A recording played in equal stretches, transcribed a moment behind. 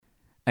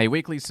A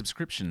weekly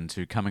subscription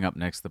to Coming Up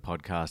Next, the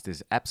podcast,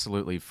 is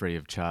absolutely free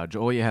of charge.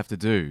 All you have to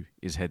do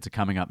is head to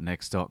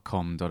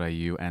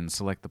comingupnext.com.au and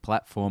select the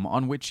platform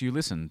on which you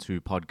listen to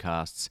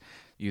podcasts.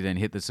 You then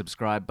hit the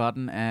subscribe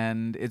button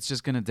and it's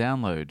just going to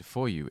download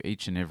for you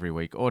each and every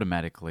week,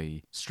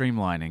 automatically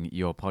streamlining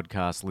your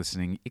podcast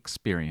listening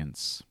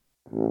experience.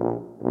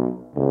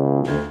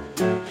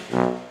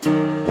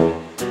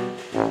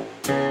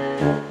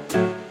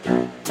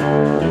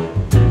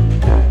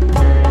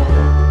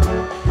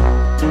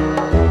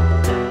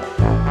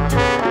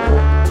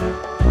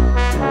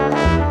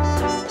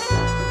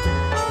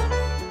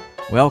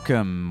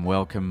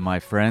 Welcome, my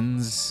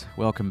friends.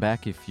 Welcome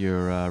back if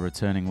you're a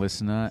returning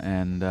listener,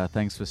 and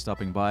thanks for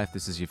stopping by if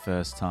this is your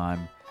first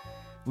time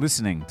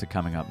listening to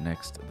Coming Up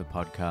Next, the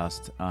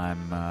podcast.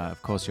 I'm,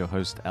 of course, your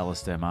host,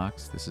 Alistair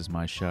Marks. This is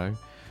my show,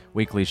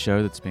 weekly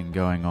show that's been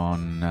going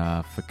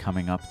on for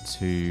coming up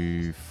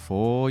to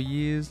 4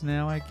 years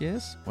now, I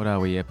guess. What are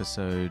we,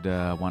 episode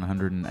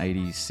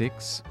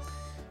 186?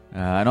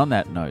 And on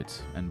that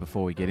note, and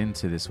before we get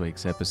into this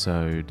week's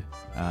episode,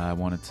 I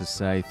wanted to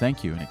say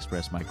thank you and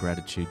express my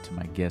gratitude to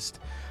my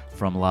guest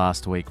from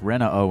last week,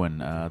 Rena Owen,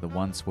 the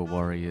Once Were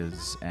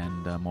Warriors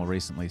and more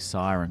recently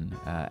Siren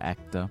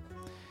actor.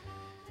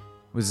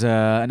 It was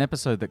an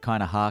episode that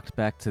kind of harked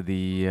back to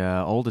the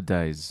older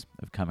days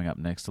of Coming Up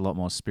Next, a lot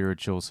more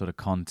spiritual sort of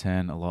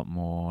content, a lot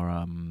more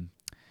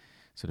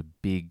sort of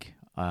big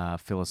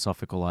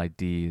philosophical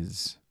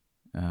ideas,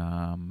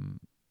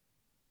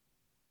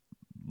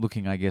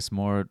 looking, I guess,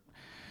 more at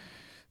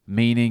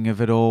meaning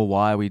of it all,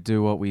 why we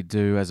do what we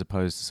do, as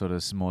opposed to sort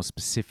of some more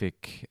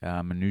specific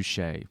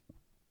minutiae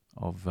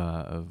of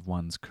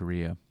one's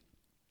career.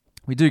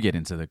 We do get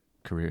into her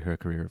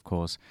career, of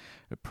course,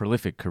 a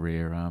prolific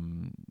career.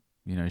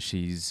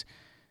 She's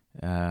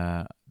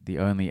the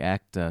only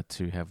actor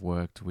to have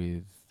worked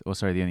with,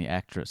 the only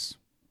actress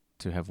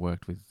to have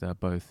worked with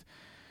both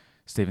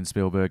Steven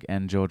Spielberg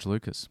and George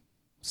Lucas.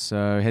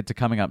 So head to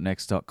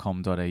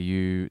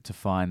comingupnext.com.au to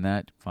find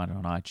that. Find it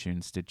on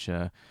iTunes,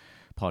 Stitcher,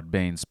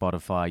 Podbean,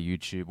 Spotify,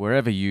 YouTube,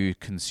 wherever you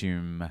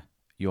consume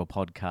your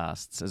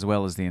podcasts, as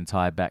well as the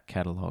entire back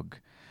catalogue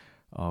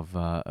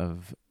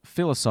of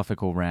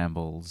philosophical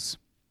rambles.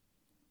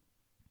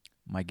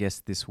 My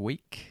guest this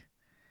week,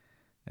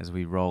 as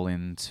we roll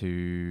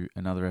into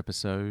another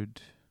episode,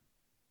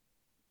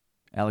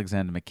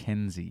 Alexander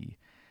Mackenzie.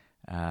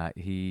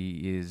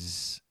 He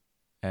is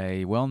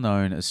a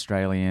well-known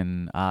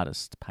Australian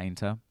artist,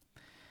 painter,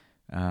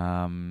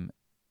 and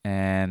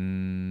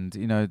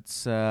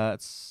it's I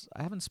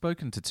haven't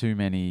spoken to too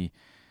many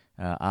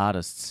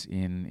artists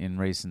in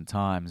recent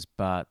times,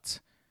 but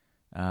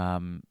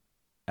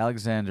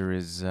Alexander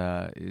is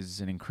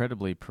an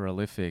incredibly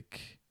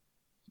prolific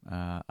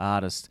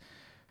artist.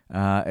 We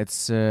have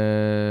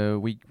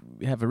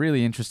a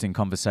really interesting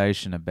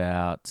conversation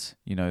about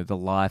the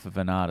life of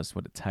an artist,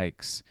 what it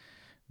takes.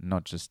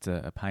 Not just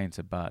a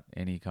painter, but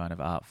any kind of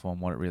art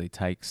form, what it really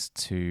takes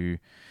to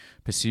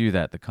pursue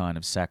that, the kind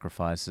of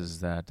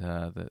sacrifices that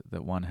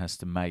one has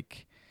to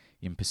make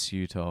in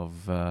pursuit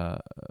of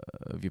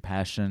your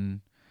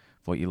passion,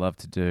 of what you love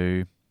to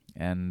do,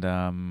 and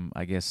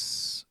I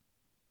guess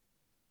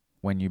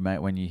when you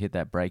hit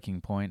that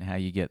breaking point, how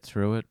you get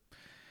through it.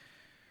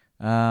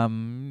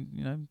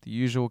 The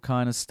usual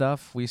kind of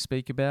stuff we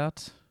speak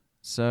about.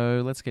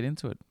 So let's get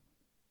into it.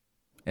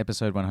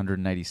 Episode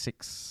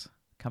 186.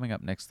 Coming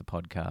up next, the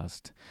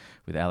podcast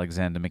with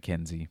Alexander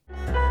Mackenzie.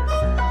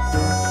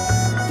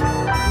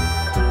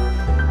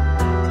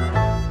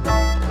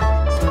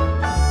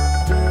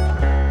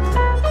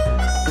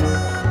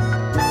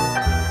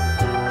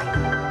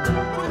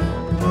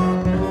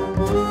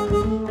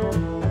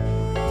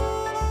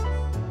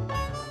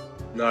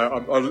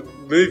 No, I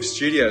moved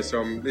studio,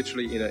 so I'm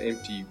literally in an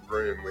empty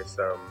room with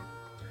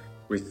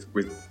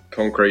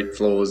concrete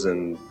floors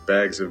and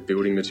bags of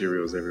building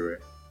materials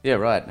everywhere. Yeah,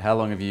 right. How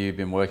long have you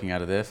been working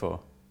out of there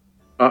for?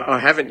 I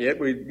haven't yet.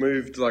 We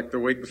moved like the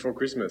week before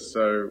Christmas,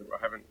 so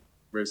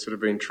we've sort of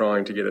been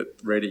trying to get it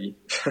ready.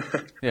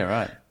 Yeah,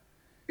 right.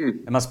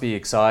 It must be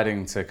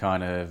exciting to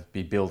kind of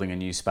be building a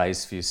new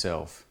space for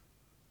yourself.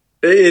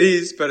 It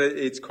is, but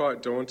it's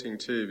quite daunting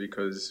too,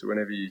 because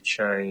whenever you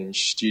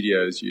change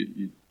studios,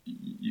 you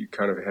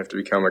kind of have to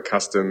become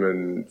accustomed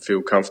and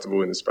feel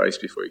comfortable in the space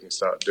before you can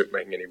start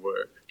making any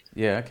work.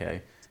 Yeah,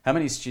 okay. How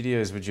many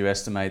studios would you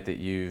estimate that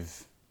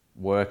you've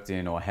worked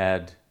in or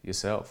had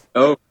yourself?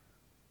 Oh,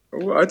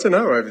 I don't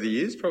know. Over the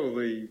years,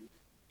 probably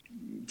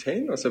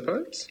 10, I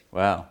suppose.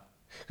 Wow.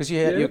 Because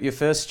your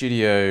first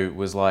studio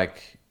was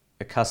like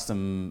a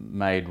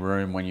custom-made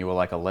room when you were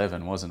like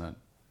 11, wasn't it?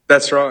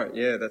 That's right.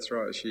 Yeah, that's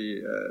right.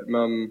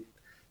 Mum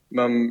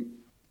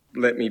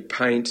let me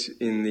paint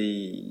in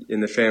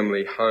the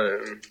family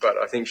home, but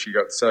I think she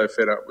got so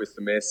fed up with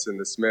the mess and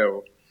the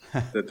smell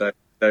that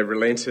they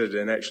relented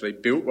and actually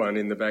built one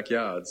in the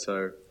backyard.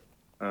 So,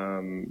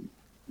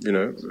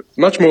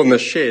 much more than a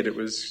shed. It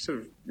was sort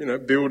of,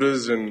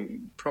 builders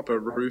and proper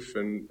roof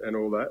and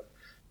all that.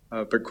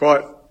 But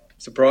quite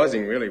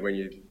surprising, really,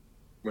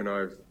 when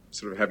I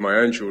sort of have my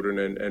own children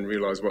and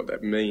realise what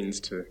that means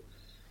to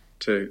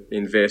to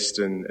invest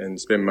and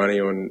spend money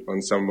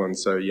on someone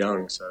so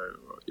young. So,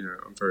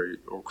 I'm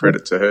all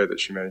credit to her that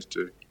she managed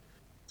to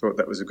thought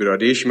that was a good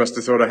idea. She must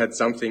have thought I had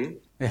something.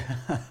 Yeah,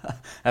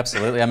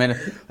 absolutely. I mean,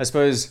 I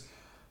suppose,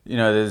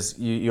 there's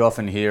you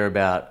often hear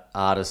about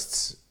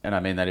artists, and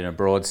I mean that in a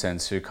broad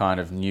sense, who kind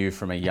of knew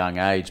from a young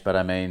age, but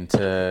I mean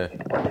to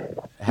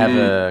have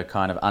a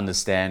kind of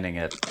understanding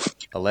at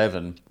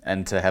 11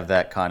 and to have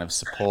that kind of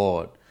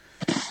support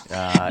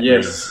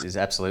Yes. is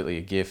absolutely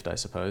a gift, I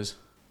suppose.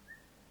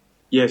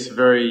 Yes,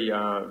 very,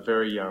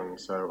 very young.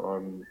 So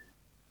I'm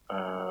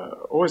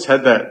always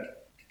had that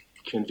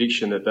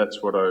conviction that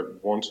that's what I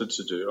wanted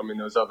to do. I mean,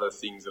 there was other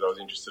things that I was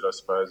interested, I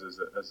suppose,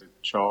 as a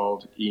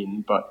child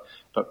in, but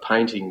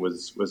painting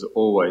was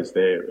always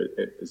there.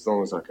 As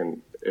long as I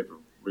can ever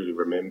really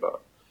remember,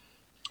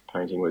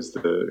 painting was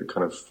the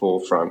kind of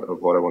forefront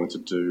of what I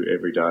wanted to do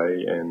every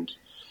day, and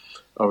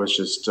I was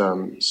just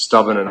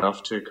stubborn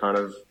enough to kind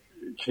of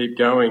keep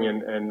going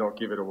and not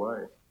give it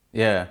away.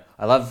 Yeah,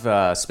 I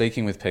love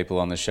speaking with people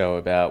on the show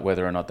about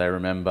whether or not they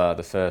remember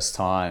the first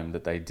time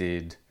that they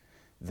did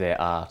their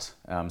art.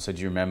 So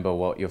do you remember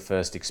what your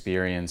first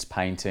experience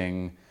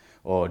painting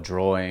or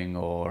drawing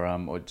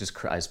or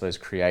just, I suppose,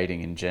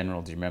 creating in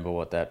general, do you remember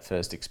what that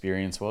first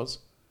experience was?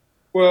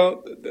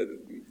 Well,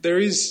 there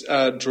is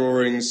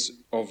drawings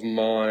of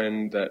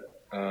mine that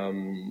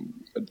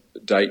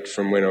date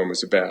from when I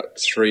was about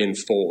 3 and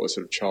 4,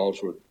 sort of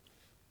childhood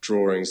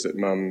drawings that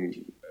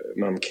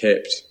Mum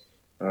kept.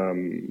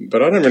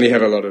 But I don't really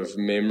have a lot of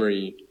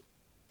memory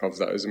of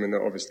those. I mean,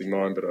 they're obviously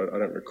mine, but I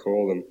don't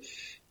recall them.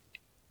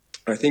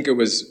 I think it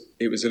was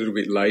a little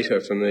bit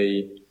later for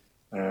me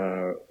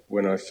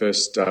when I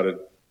first started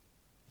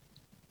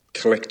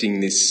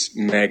collecting this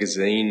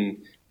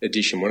magazine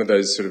edition, one of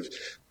those sort of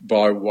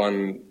buy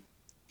one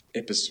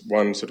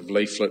sort of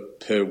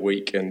leaflet per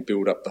week and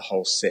build up the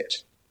whole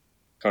set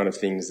kind of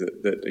things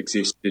that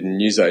existed in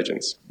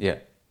newsagents. Yeah.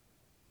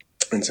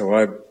 And so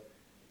I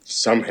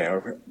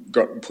somehow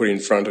got put in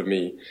front of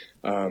me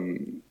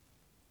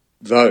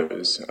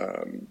those,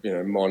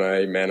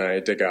 Monet,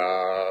 Manet,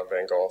 Degas,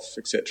 Van Gogh,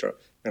 etc.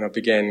 And I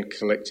began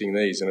collecting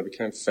these, and I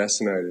became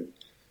fascinated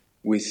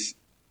with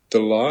the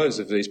lives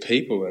of these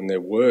people and their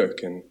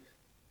work and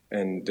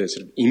the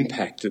sort of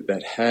impact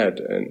that had.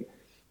 And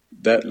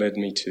that led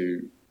me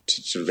to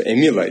sort of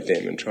emulate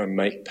them and try and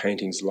make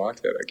paintings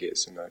like that, I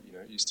guess. And I,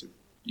 used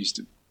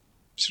to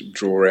sort of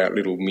draw out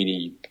little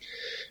mini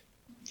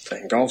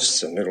Van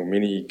Goghs and little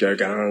mini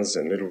Gauguins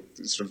and little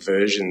sort of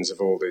versions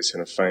of all these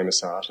kind of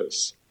famous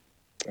artists.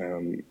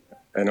 And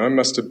I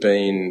must have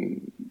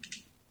been,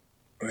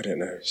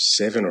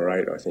 7 or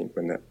 8, I think,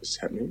 when that was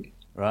happening.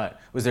 Right.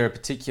 Was there a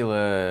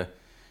particular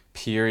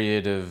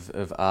period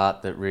of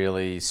art that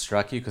really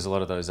struck you? Because a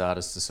lot of those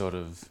artists are sort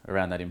of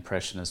around that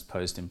impressionist,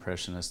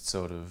 post-impressionist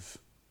sort of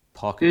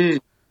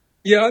pocket.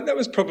 Yeah, that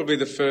was probably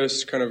the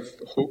first kind of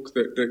hook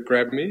that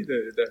grabbed me,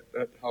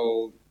 that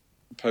whole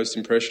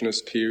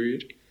post-impressionist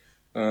period.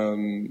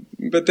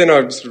 But then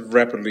I sort of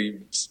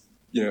rapidly,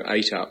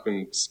 ate up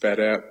and spat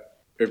out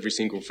every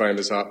single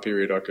famous art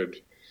period I could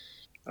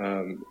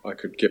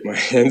get my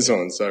hands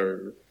on.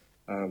 So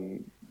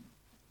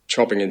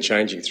chopping and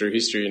changing through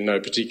history in no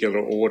particular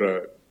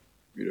order,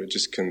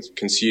 just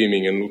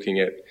consuming and looking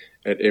at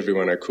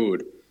everyone I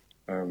could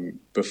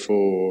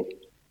before,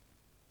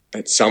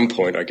 at some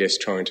point, I guess,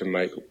 trying to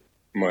make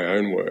my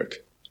own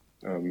work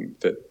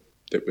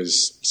that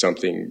was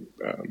something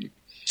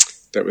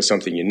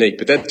unique.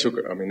 But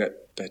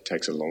that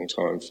takes a long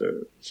time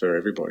for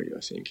everybody,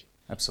 I think.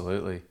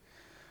 Absolutely.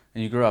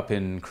 And you grew up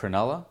in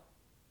Cronulla?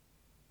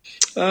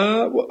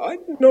 Well,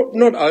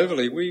 not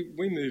overly. We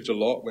moved a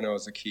lot when I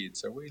was a kid,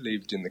 so we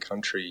lived in the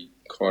country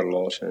quite a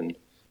lot, and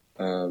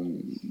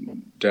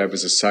Dad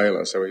was a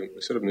sailor, so we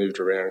sort of moved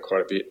around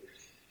quite a bit.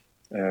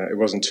 It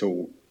wasn't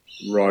until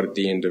right at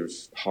the end of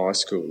high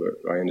school that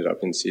I ended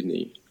up in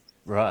Sydney.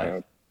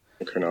 Right.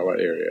 The Cronulla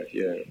area,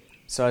 yeah.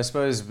 So I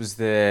suppose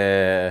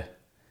I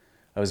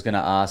was going to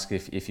ask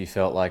if you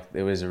felt like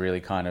there was a really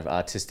kind of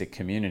artistic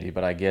community,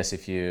 but I guess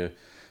if you're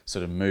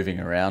sort of moving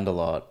around a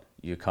lot,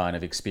 you're kind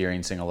of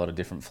experiencing a lot of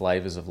different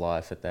flavours of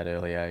life at that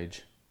early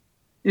age.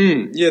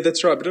 Yeah,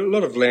 that's right. But a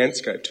lot of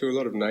landscape too, a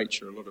lot of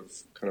nature, a lot of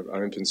kind of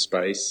open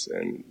space,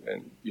 and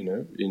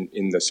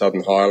in the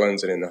Southern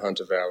Highlands and in the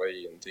Hunter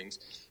Valley and things,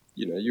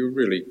 you're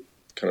really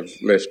kind of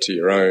left to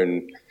your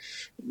own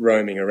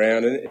roaming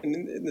around. And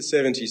in the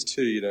 70s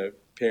too,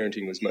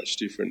 parenting was much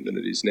different than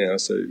it is now.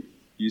 So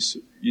you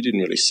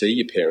didn't really see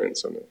your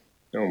parents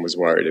no one was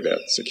worried about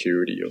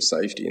security or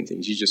safety and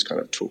things. You just kind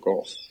of took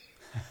off.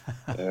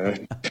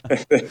 It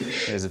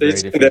was a very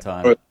different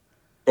time.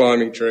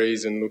 Climbing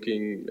trees and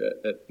looking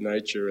at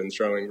nature and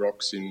throwing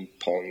rocks in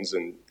ponds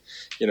and,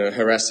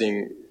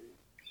 harassing,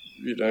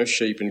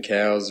 sheep and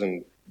cows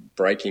and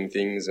breaking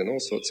things and all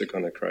sorts of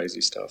kind of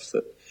crazy stuff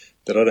that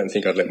I don't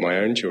think I'd let my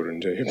own children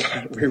do.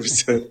 But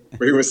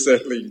we were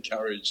certainly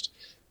encouraged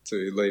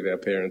to leave our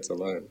parents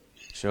alone.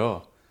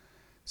 Sure.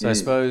 So I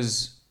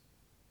suppose,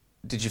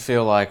 did you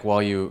feel like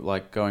while you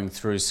going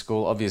through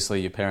school,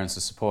 obviously your parents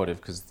are supportive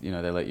because they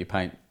let you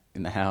paint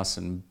in the house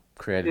and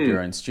created your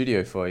own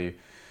studio for you.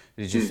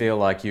 Did you feel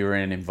like you were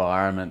in an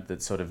environment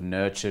that sort of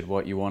nurtured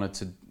what you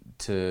wanted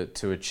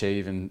to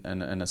achieve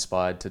and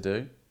aspired to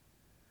do?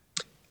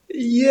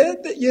 Yeah,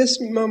 yes,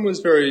 Mum was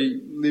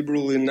very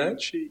liberal in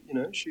that.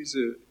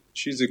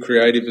 She's a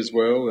creative as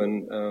well,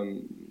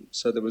 and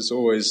so there was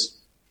always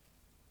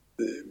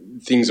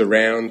things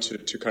around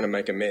to kind of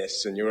make a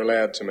mess, and you were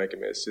allowed to make a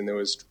mess, and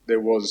there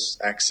was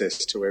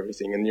access to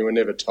everything, and you were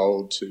never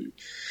told to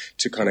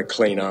kind of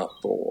clean up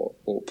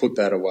or put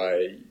that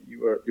away. You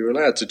were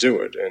allowed to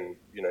do it, and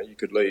you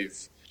could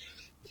leave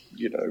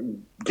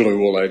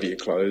glue all over your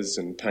clothes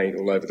and paint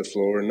all over the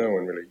floor, and no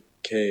one really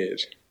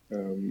cared.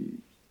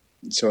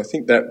 So I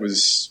think that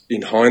was,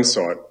 in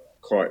hindsight,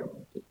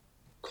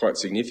 quite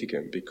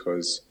significant,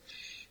 because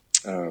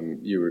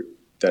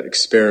that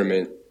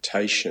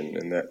experimentation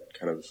and that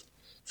kind of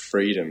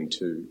freedom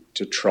to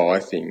try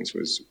things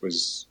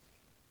was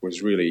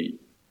really,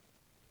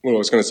 well, I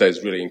was going to say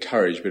it's really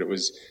encouraged, but it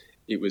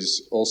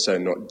was also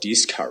not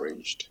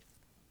discouraged.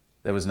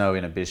 There was no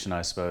inhibition,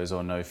 I suppose,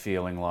 or no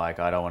feeling like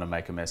I don't want to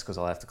make a mess because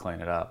I'll have to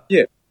clean it up.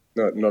 Yeah,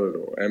 not at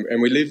all.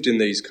 And we lived in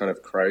these kind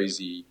of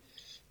crazy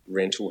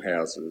rental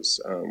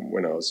houses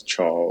when I was a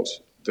child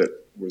that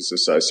was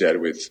associated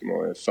with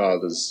my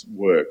father's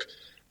work,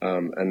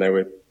 and they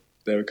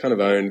were kind of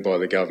owned by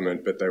the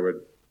government, but they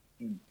were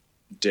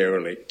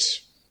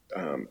derelict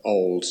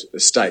old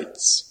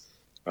estates.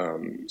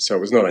 So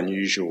it was not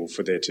unusual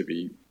for there to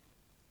be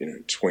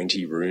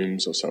 20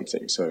 rooms or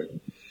something. So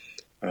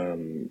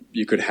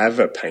you could have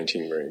a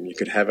painting room, you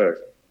could have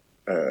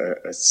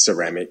a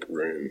ceramic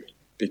room,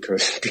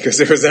 because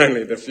there was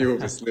only the few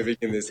of us living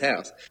in this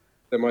house.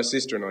 So my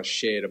sister and I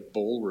shared a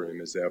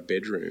ballroom as our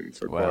bedroom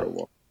for quite a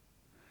while.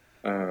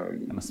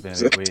 That must have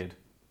been a bit weird.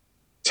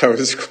 So it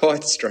was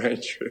quite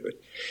strange, really,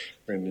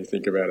 when you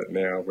think about it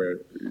now, where,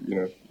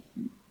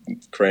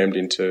 crammed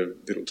into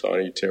little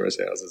tiny terrace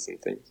houses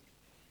and things.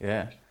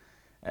 Yeah.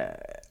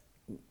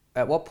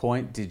 At what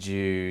point did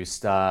you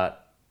start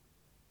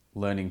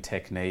learning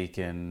technique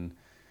and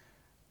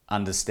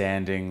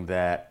understanding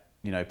that,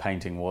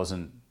 painting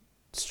wasn't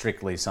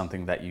strictly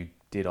something that you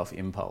did off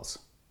impulse?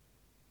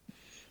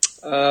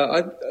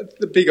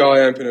 The big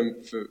eye opener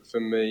for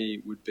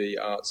me would be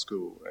art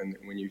school, and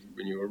when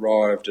you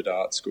arrived at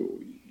art school,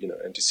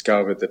 and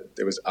discovered that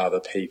there was other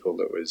people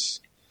that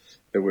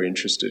were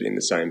interested in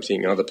the same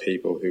thing, other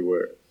people who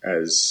were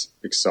as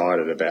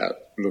excited about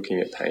looking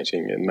at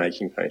painting and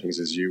making paintings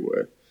as you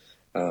were,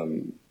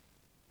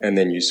 and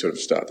then you sort of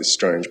start this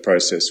strange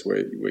process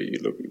where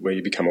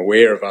you become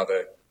aware of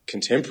other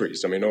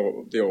contemporaries. I mean,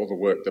 all the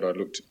work that I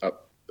looked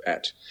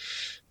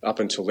up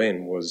until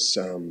then was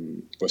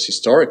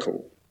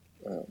historical.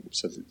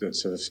 So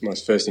my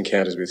first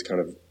encounters with kind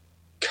of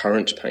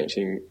current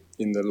painting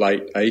in the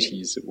late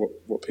 80s,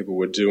 what people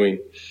were doing,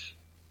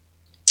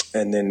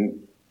 and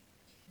then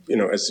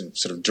as a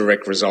sort of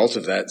direct result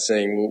of that,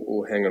 saying,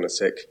 well, hang on a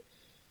sec,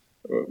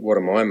 what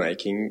am I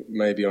making?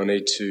 Maybe I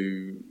need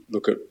to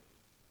look at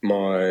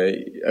my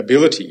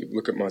ability,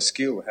 look at my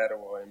skill. How do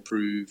I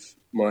improve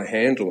my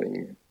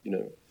handling?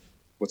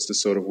 What's the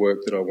sort of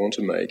work that I want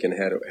to make, and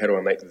how do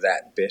I make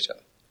that better?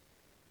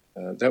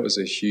 That was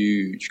a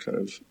huge kind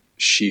of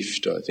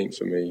shift, I think,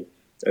 for me,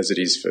 as it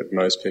is for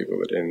most people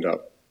that end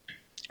up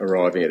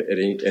arriving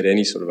at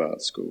any sort of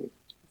art school.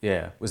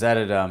 Yeah. Was that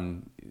at,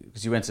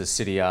 because you went to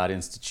City Art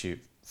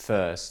Institute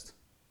first.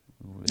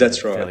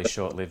 That's right. Fairly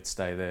short-lived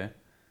stay there.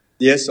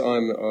 Yes, I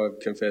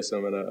confess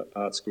I'm an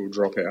art school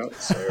dropout,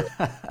 so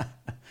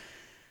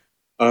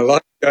I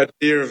like the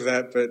idea of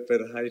that,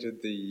 but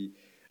hated the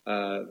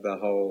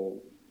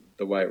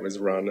way it was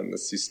run and the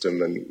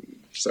system, and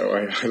so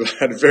I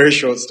had a very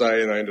short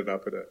stay, and I ended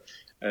up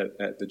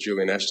at the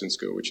Julian Ashton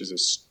School, which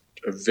is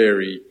a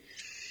very,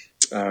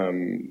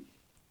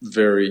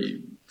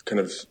 very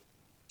kind of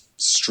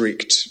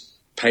strict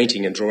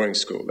painting and drawing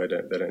school. They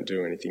don't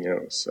do anything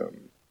else,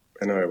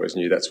 and I always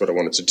knew that's what I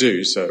wanted to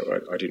do, so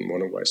I didn't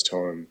want to waste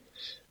time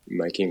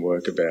making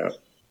work about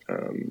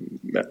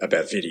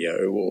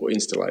video or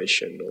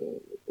installation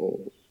or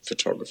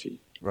photography.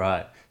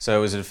 Right.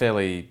 So was it a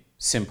fairly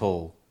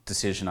simple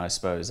decision, I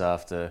suppose,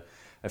 after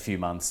a few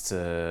months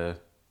to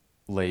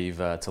leave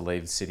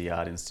the City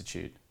Art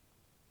Institute?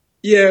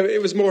 Yeah,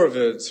 it was more of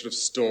a sort of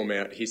storm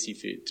out hissy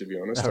fit, to be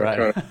honest.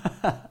 Right.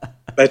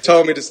 They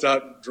told me to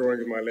start drawing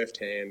with my left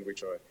hand,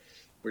 which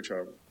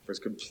I was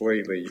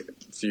completely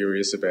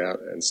furious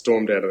about, and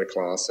stormed out of the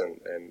class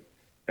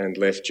and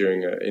left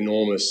during an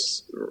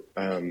enormous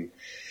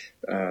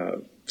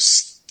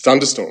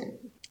thunderstorm.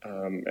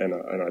 And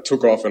I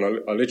took off, and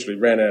I literally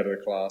ran out of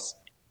the class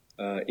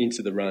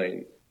into the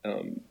rain,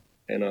 and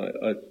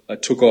I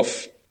took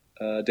off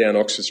down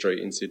Oxford Street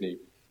in Sydney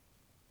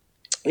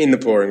in the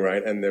pouring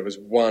rain, and there was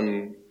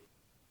one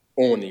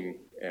awning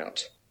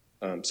out.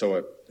 So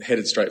I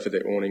headed straight for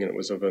the awning, and it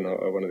was of one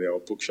of the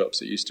old bookshops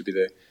that used to be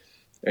there.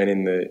 And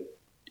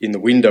in the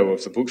window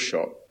of the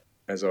bookshop,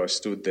 as I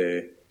stood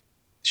there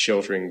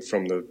sheltering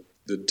from the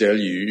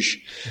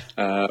deluge,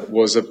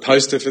 was a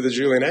poster for the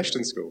Julian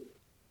Ashton School.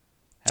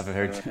 How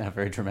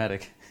very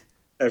dramatic.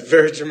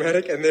 very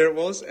dramatic, and there it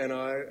was, and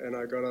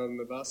I got on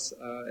the bus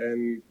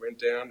and went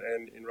down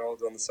and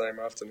enrolled on the same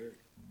afternoon.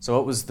 So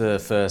what was the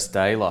first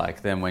day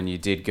like then when you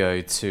did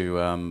go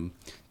to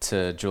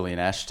Julian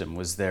Ashton?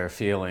 Was there a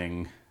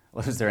feeling,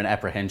 was there an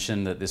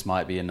apprehension that this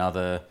might be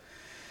another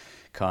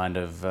kind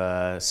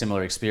of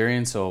similar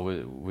experience, or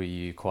were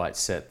you quite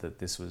set that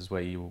this was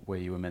where you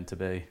were meant to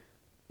be?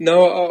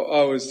 No,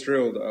 I was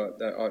thrilled.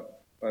 I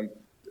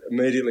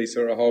immediately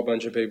saw a whole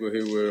bunch of people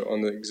who were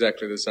on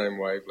exactly the same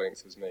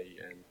wavelength as me,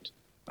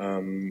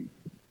 and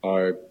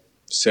I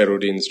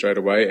settled in straight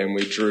away, and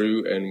we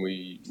drew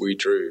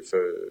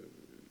for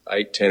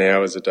 8-10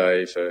 hours a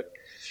day for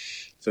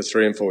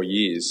 3 and 4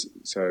 years.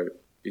 So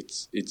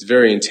it's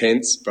very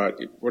intense, but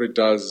what it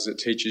does is it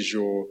teaches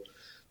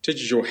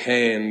your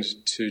hand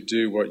to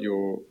do what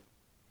your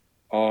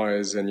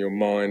eyes and your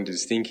mind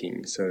is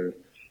thinking. So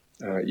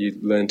you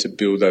learn to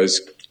build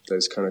those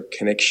kind of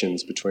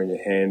connections between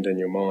your hand and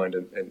your mind,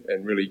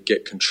 and really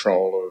get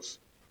control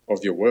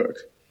of your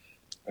work.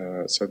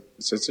 So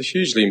it's a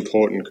hugely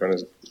important kind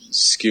of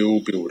skill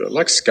builder,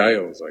 like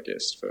scales, I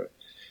guess, for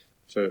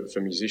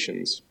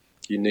musicians.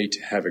 You need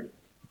to have a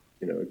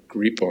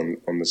grip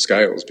on the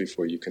scales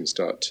before you can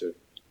start to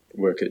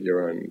work at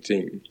your own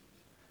thing.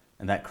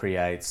 And that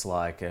creates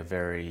like a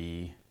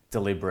very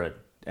deliberate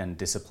and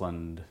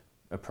disciplined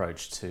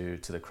approach to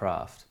the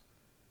craft.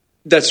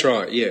 That's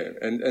right, yeah,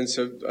 and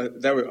so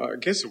I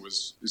guess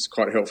it's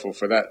quite helpful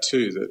for that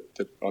too.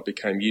 That I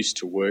became used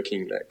to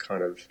working that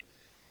kind of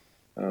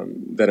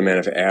that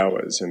amount of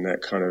hours and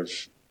that kind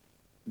of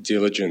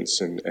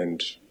diligence,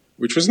 and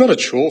which was not a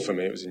chore for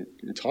me. It was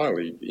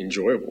entirely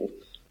enjoyable,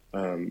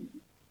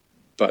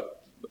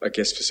 but I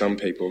guess for some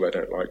people they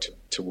don't like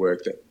to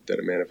work that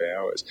amount of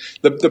hours.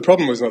 The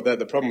problem was not that.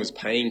 The problem was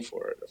paying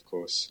for it, of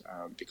course,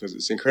 because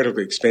it's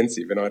incredibly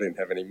expensive, and I didn't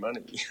have any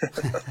money.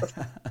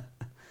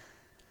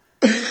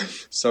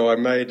 So I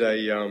made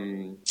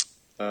a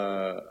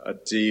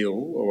deal,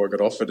 or I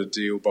got offered a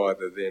deal by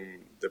the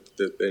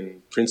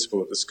then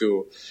principal of the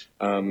school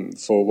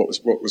for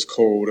what was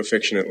called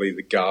affectionately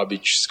the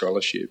garbage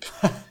scholarship.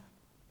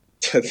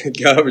 The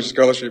garbage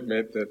scholarship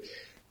meant that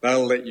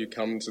they'll let you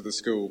come to the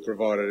school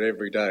provided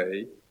every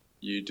day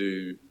you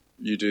do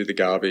the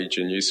garbage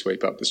and you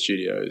sweep up the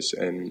studios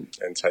and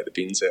take the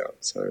bins out.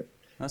 So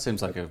that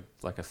seems like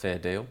a fair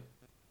deal.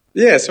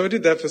 Yeah, so I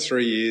did that for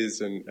 3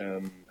 years, and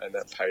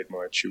that paid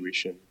my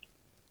tuition.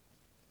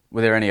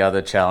 Were there any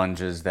other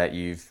challenges that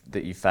you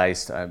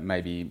faced,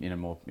 maybe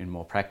in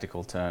more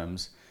practical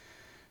terms,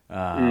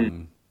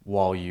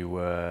 while you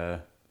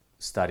were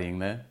studying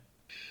there?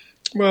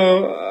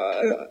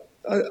 Well,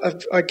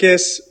 I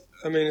guess,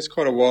 I mean, it's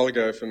quite a while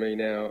ago for me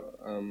now,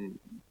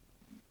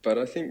 but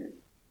I think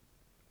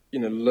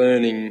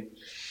learning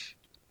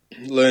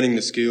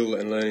the skill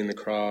and learning the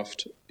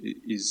craft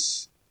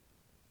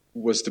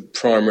was the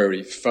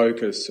primary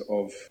focus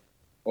of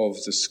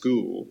the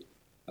school.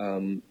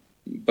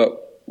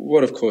 But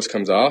what, of course,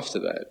 comes after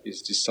that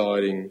is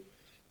deciding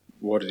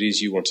what it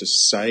is you want to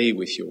say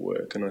with your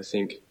work. And I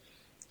think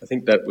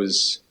that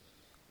was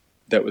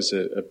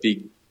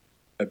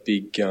a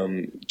big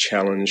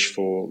challenge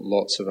for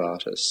lots of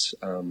artists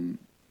who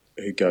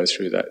go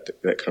through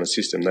that kind of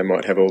system. They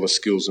might have all the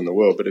skills in the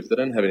world, but if they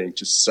don't have anything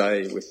to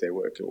say with their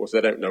work, or if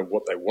they don't know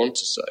what they want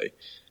to say,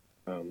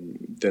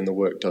 then the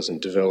work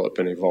doesn't develop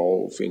and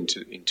evolve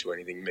into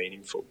anything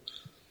meaningful.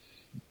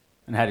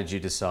 And how did you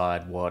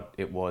decide what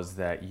it was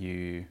that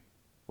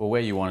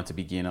where you wanted to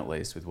begin, at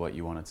least, with what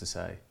you wanted to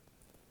say?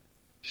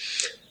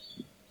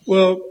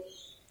 Well,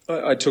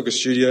 I took a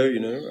studio,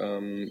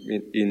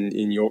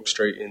 in York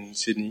Street in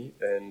Sydney,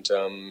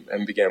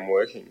 and began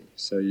working.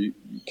 So you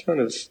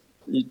kind of,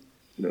 I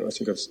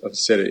think I've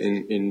said it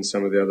in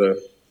some of the other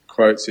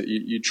quotes, that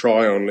you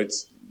try on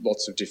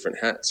lots of different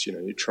hats.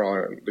 You try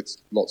on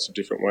lots of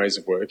different ways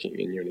of working,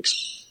 and you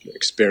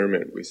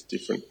experiment with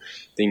different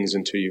things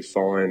until you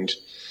find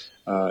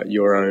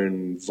your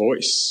own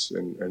voice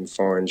and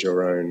find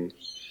your own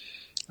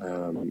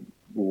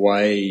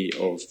way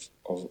of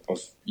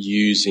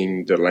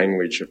using the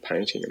language of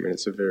painting. I mean,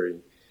 it's a very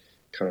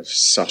kind of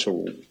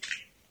subtle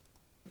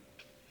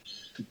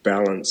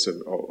balance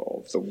of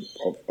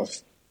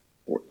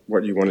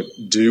what you want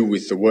to do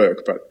with the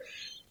work, but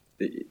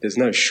there's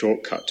no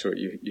shortcut to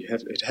it.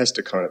 It has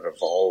to kind of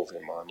evolve,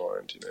 in my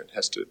mind. It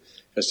has to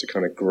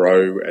kind of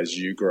grow as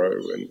you grow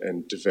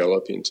and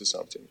develop into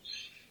something.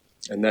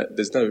 And that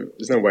there's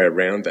no way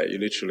around that. You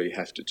literally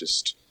have to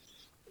just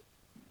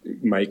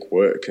make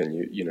work.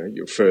 And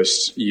your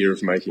first year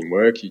of making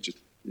work, you're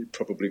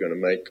probably going to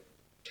make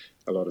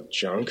a lot of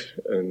junk,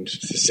 and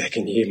the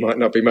second year might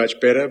not be much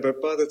better.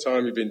 But by the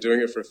time you've been doing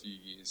it for a few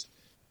years,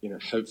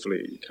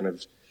 hopefully kind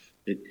of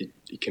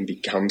it can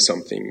become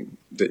something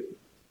that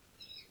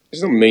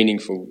is not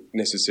meaningful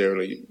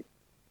necessarily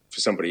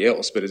for somebody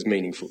else, but is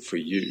meaningful for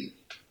you.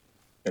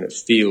 And it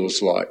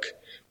feels like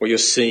what you're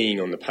seeing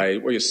on the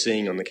page, what you're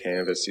seeing on the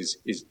canvas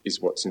is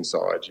what's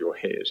inside your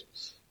head.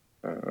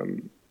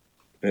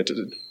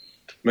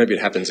 Maybe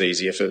it happens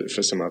easier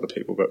for some other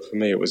people, but for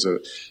me it was a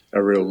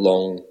real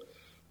long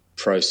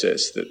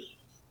process that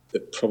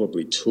it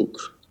probably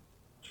took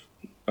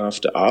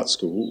after art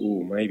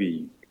school,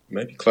 maybe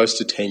close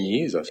to 10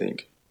 years, I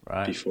think,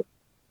 Right. before it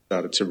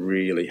started to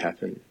really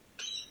happen.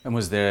 And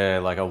was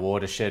there like a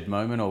watershed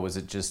moment, or was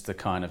it just the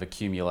kind of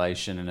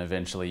accumulation and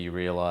eventually you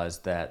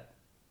realised that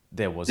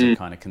there was a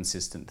kind of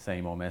consistent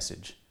theme or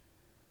message?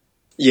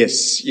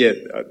 Yes, yeah,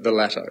 the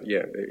latter.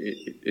 Yeah,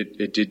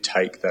 it did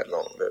take that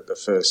long. The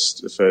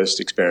first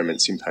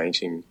experiments in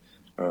painting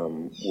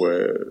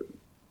were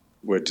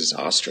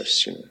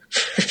disastrous.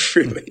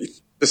 Really,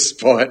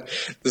 despite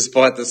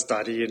the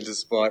study and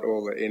despite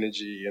all the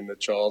energy and the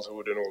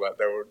childhood and all that,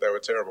 they were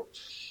terrible.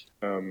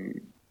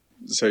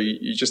 So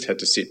you just had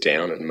to sit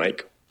down and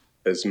make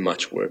as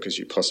much work as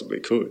you possibly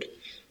could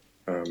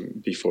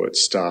before it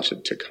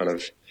started to kind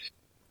of,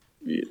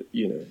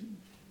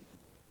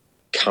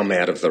 come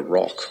out of the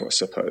rock, I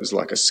suppose,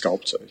 like a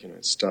sculptor.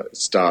 It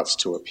starts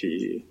to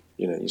appear.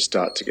 You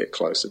start to get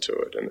closer to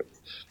it, and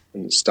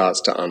it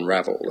starts to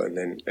unravel, and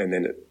then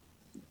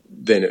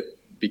it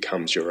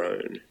becomes your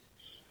own.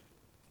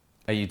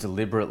 Are you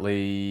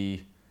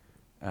deliberately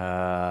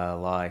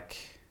like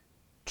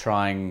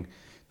trying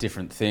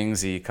different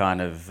things? Are you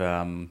kind of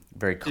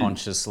very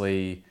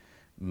consciously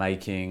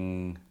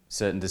making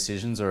certain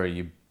decisions, or are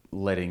you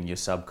letting your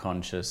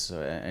subconscious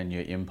and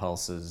your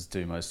impulses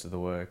do most of the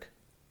work?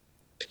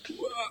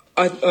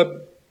 I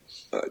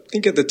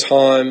think at the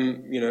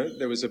time,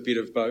 there was a bit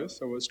of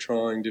both. I was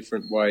trying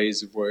different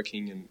ways of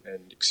working and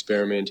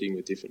experimenting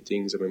with different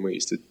things. I mean, we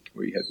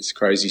had this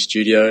crazy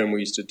studio, and we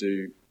used to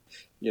do,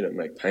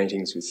 make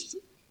paintings with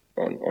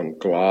on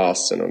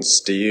glass and on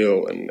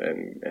steel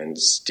and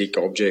stick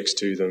objects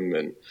to them,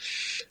 and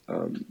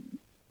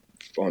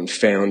on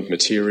found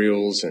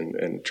materials,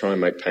 and try and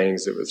make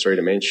paintings that were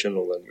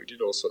three-dimensional, and we did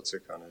all sorts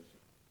of kind of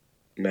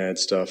mad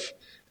stuff.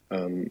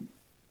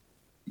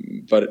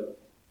 But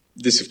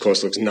this, of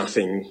course, looks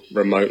nothing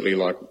remotely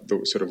like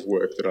the sort of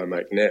work that I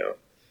make now.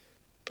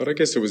 But I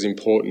guess it was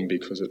important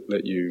because it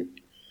let you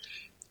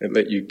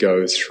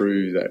go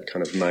through that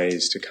kind of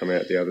maze to come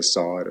out the other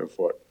side of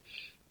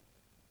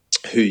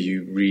who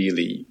you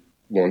really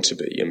want to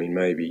be. I mean,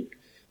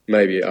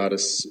 maybe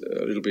artists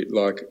a little bit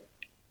like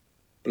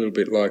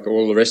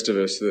all the rest of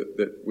us,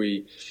 that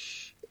we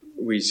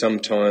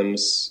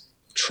sometimes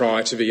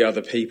try to be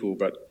other people,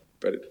 but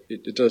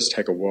it does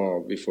take a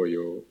while before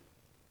you're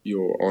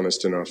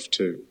honest enough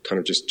to kind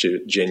of just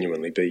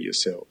genuinely be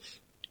yourself.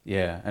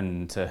 Yeah,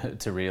 and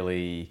to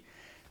really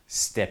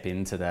step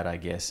into that, I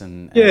guess,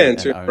 and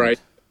to embrace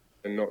it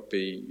and not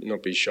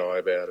be shy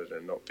about it,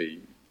 and not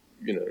be,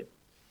 not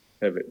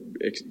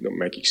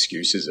make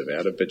excuses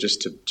about it, but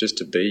just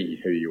to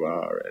be who you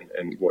are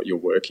and what your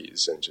work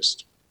is, and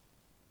just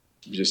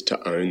to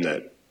own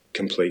that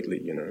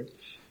completely,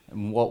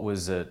 And what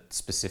was it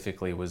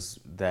specifically was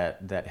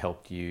that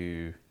helped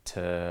you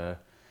to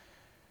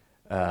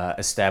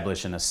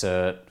establish and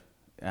assert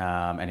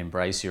and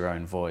embrace your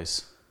own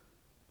voice?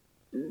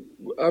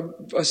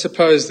 I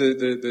suppose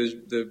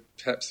the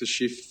perhaps the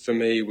shift for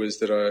me was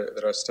that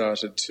I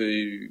started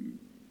to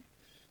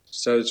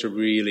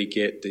really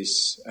get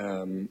this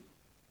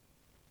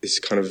this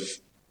kind of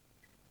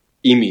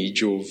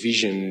image or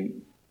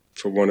vision,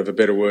 for want of a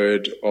better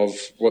word,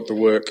 of what the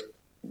work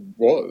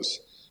was,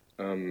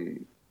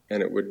 and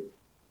it would,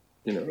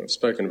 I've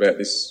spoken about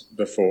this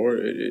before.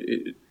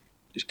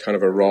 It kind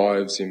of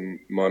arrives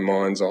in my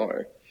mind's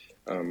eye,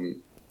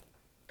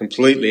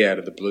 completely out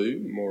of the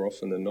blue, more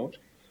often than not,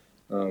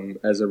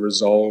 as a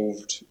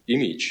resolved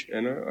image.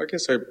 And I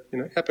guess it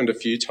happened a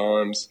few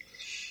times,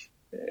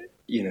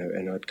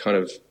 and I'd kind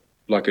of,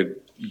 like a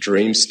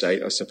dream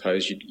state, I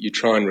suppose. You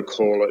try and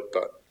recall it,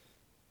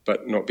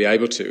 but not be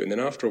able to. And then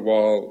after a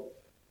while,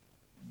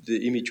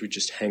 the image would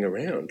just hang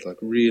around, like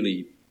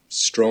really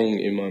strong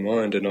in my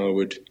mind, and I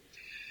would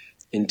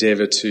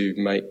endeavour to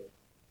make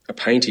a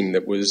painting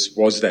that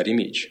was that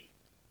image.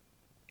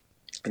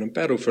 And I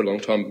battled for a long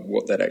time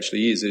what that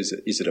actually is.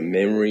 Is it a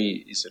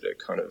memory? Is it a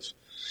kind of,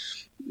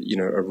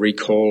 a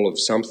recall of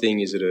something?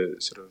 Is it a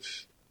sort of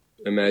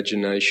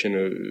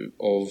imagination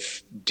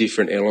of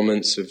different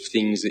elements of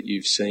things that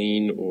you've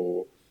seen,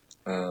 or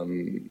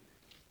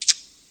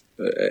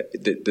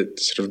that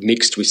sort of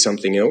mixed with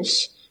something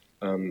else?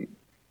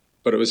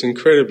 But it was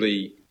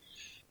incredibly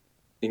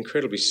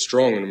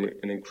strong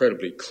and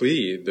incredibly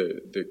clear,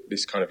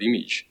 this kind of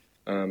image.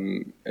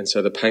 And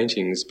so the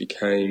paintings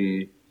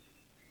became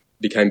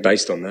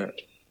based on that.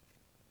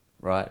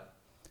 Right.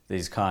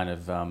 These kind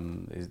of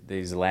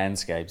these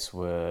landscapes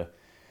were,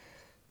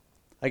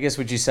 I guess,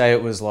 would you say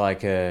it was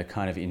like a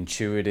kind of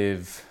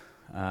intuitive,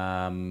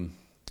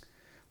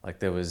 like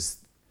there was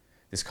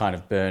this kind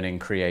of burning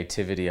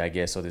creativity, I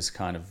guess, or this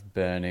kind of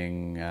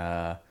burning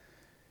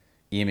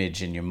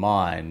image in your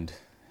mind,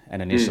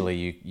 and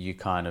initially you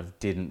kind of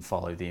didn't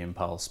follow the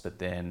impulse, but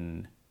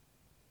then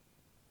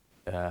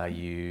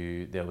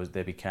there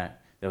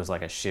was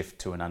like a shift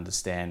to an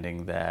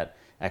understanding that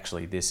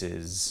actually this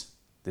is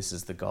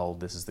the gold,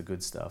 this is the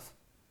good stuff.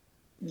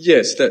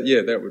 Yes, that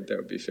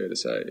would be fair to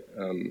say.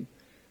 And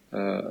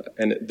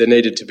there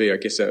needed to be, I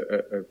guess,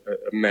 a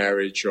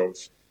marriage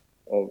of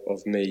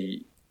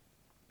me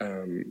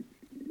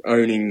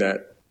owning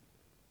that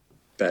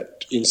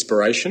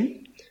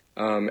inspiration,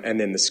 and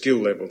then the skill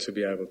level to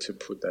be able to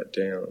put that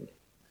down.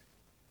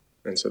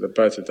 And so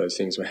both of those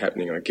things were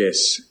happening, I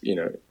guess,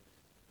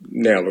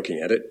 now looking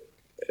at it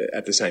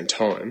at the same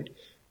time,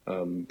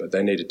 but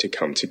they needed to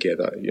come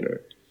together,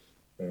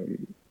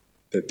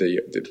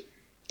 the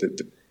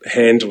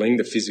handling,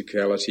 the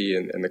physicality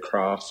and the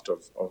craft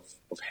of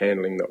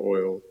handling the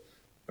oil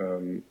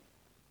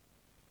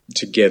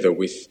together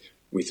with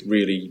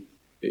really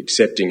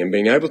accepting and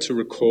being able to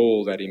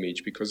recall that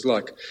image, because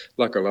like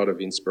a lot of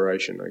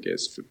inspiration, I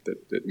guess,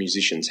 that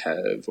musicians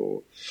have,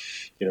 or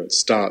it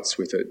starts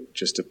with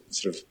just a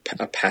sort of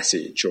a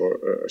passage or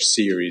a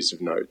series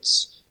of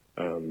notes,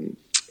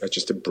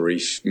 just a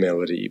brief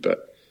melody,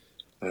 but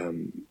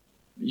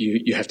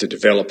you have to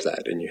develop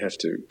that, and you have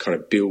to kind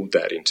of build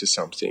that into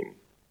something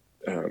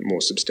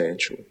more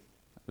substantial.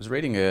 I was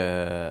reading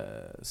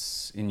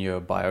in your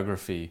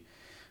biography,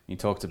 you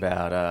talked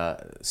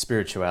about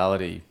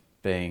spirituality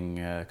being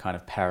a kind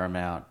of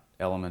paramount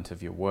element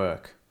of your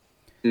work.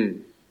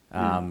 And,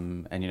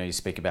 you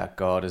speak about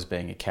God as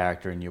being a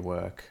character in your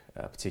work,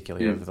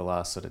 particularly over the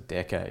last sort of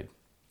decade.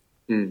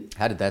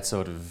 How did that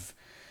sort of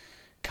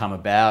come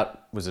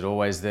about? Was it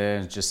always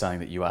there, just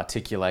something that you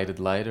articulated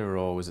later,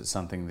 or was it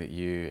something that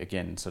you,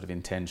 again, sort of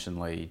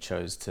intentionally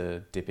chose to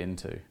dip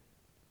into?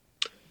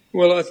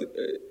 Well,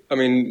 I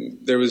mean,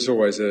 there was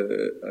always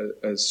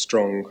a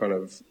strong kind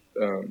of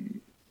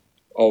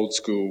old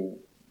school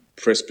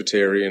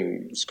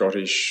Presbyterian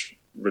Scottish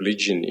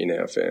religion in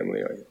our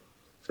family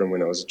from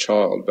when I was a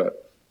child,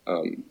 but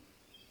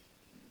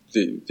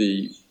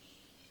the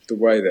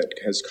way that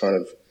has kind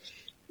of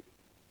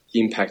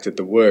impacted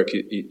the work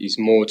is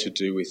more to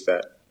do with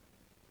that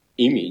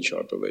image,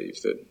 I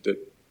believe,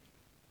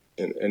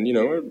 and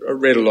I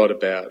read a lot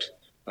about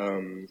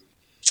other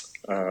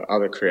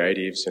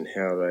creatives and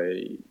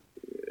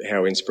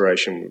how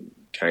inspiration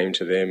came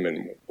to them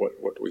and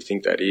what we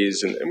think that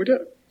is, and we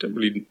don't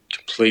really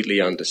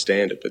completely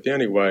understand it, but the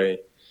only way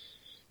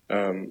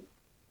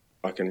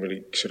I can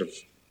really sort of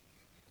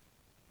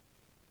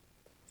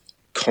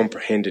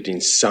comprehend it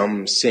in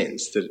some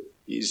sense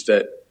is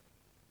that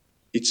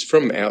it's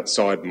from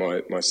outside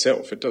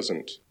myself. It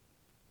doesn't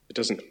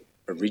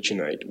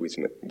originate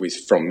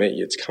from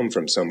me. It's come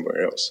from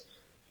somewhere else.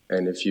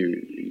 And if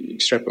you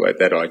extrapolate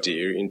that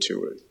idea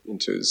into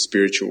a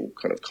spiritual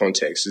kind of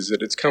context, is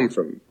that it's come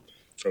from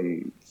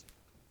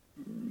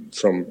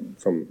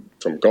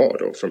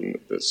God, or from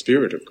the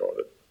Spirit of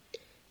God,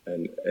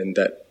 and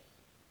that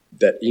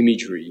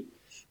imagery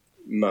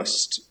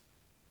must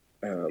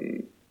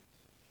have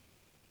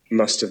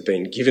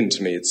been given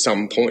to me at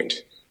some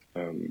point.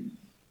 I'm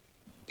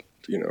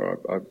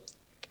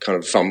kind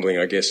of fumbling,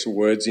 I guess,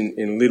 words in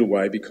a little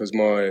way, because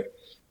my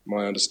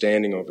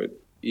understanding of it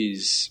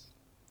is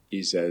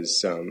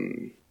as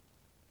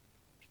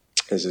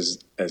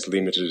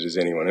limited as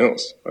anyone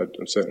else.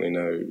 I'm certainly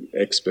no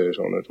expert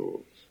on it,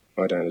 or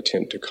I don't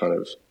attempt to kind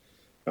of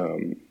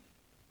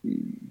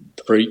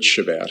preach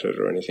about it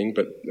or anything,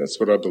 but that's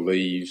what I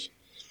believe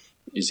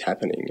is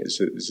happening, is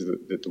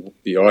that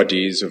the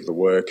ideas of the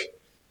work,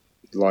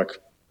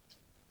 like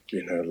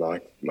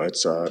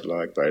Mozart,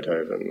 like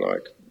Beethoven,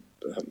 like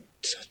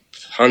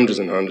hundreds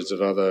and hundreds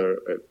of other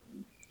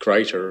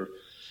greater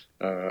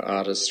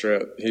artists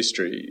throughout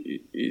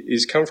history,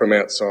 is come from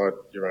outside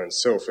your own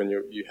self, and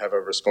you have a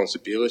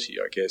responsibility,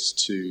 I guess,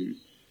 to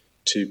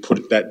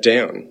put that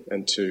down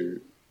and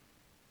to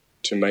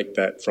make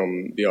that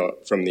from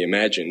the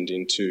imagined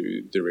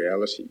into the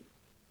reality.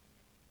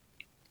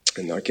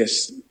 And I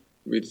guess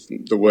with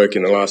the work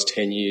in the last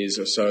 10 years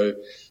or so,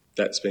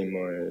 that's been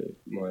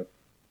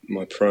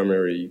my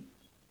primary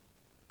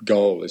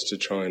goal, is to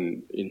try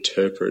and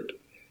interpret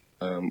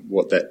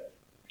what that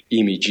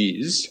image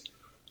is,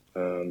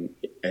 and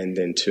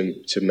then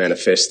to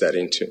manifest that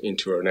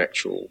into an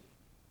actual,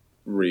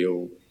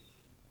 real,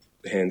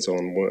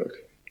 hands-on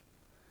work.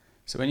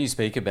 So when you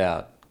speak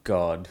about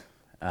God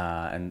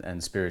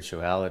and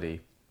spirituality,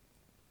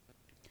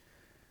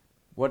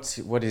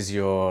 what is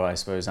your, I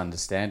suppose,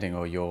 understanding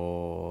or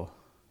your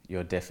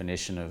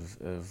definition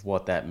of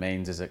what that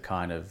means? Is it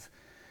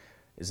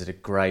a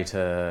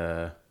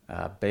greater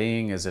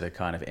being? Is it a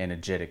kind of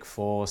energetic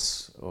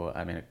force? Or,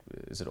 I mean,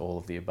 is it all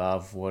of the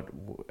above?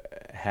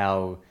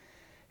 How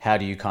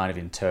do you kind of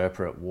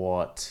interpret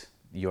what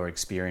your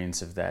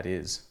experience of that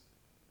is?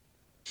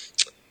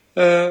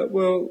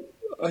 Well,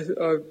 I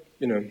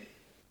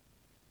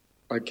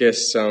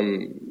guess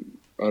I'm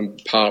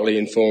partly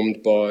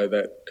informed by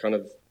that kind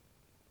of,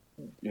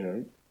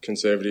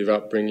 conservative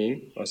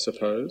upbringing, I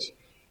suppose.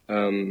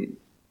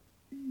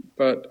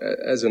 But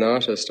as an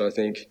artist, I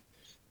think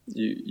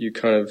you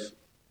kind of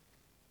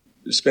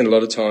spend a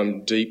lot of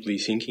time deeply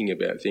thinking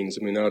about things.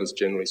 I mean, artists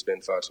generally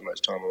spend far too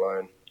much time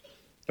alone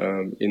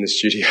in the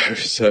studio,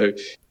 so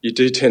you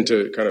do tend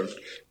to kind of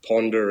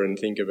ponder and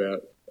think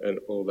about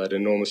all that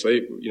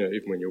enormously,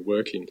 even when you're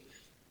working.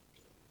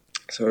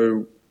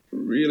 So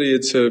really,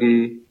 it's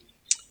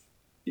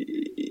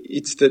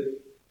that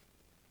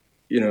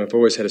I've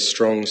always had a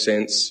strong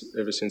sense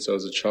ever since I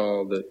was a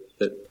child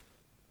that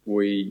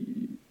we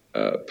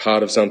are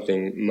part of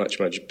something much,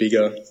 much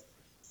bigger.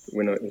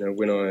 When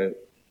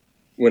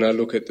I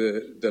look at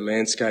the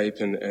landscape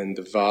and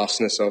the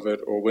vastness of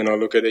it, or when I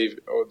look at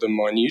or the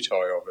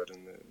minutiae of it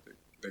and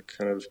the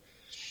kind of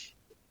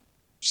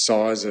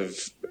size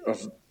of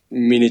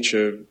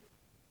miniature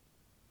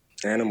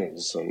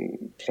animals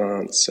and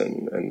plants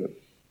and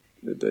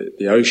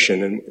the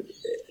ocean and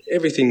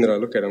everything that I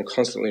look at, I'm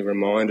constantly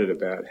reminded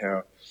about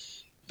how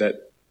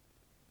that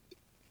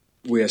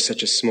we are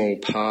such a small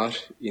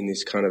part in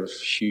this kind of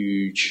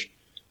huge,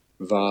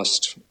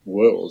 vast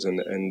world,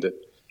 and that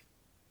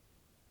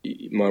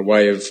my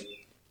way of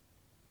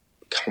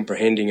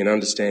comprehending and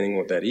understanding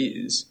what that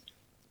is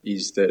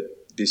that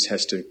this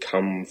has to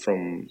come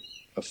from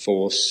a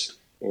force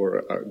or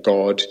a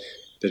God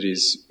that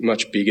is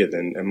much bigger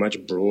than and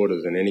much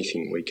broader than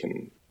anything we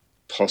can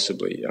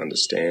possibly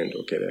understand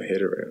or get our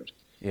head around.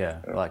 Yeah,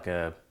 like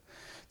the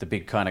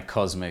big kind of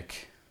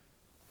cosmic.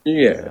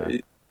 Yeah,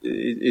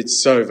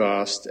 it's so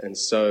vast and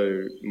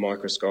so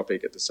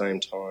microscopic at the same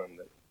time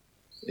that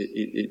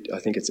I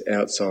think it's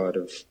outside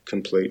of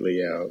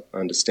completely our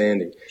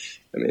understanding.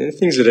 I mean, the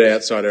things that are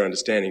outside our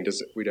understanding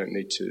we don't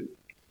need to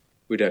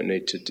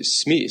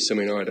dismiss. I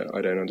mean, I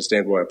don't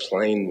understand why a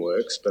plane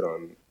works, but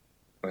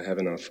I have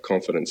enough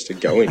confidence to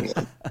go in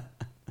one.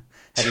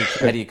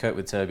 How do you cope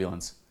with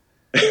turbulence?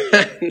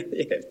 Yeah,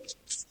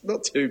 it's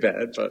not too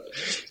bad, but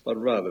I'd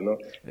rather not.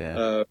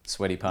 Yeah,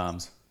 sweaty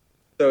palms.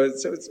 So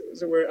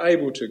we're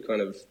able to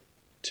kind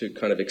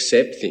of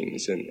accept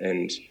things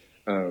and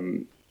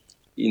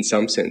in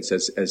some sense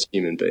as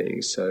human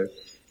beings. So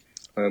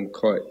I'm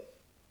quite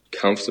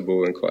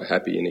comfortable and quite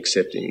happy in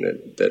accepting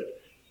that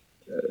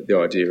the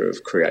idea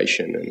of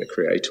creation and the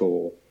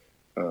creator,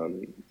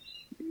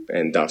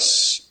 and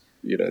thus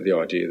the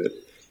idea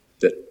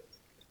that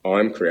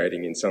I'm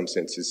creating in some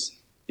sense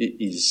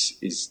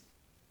is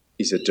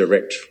a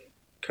direct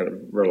kind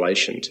of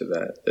relation to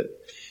that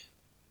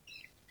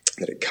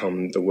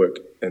the work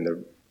and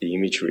the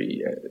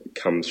imagery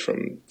comes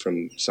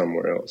from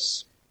somewhere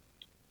else.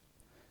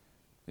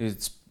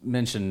 It's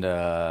mentioned,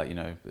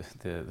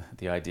 the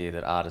idea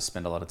that artists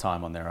spend a lot of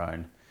time on their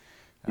own,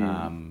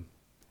 and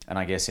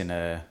I guess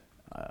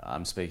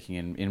I'm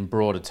speaking in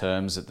broader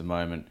terms at the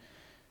moment.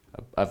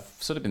 I've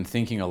sort of been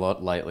thinking a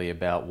lot lately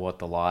about what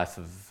the life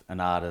of an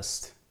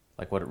artist,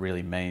 like what it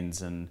really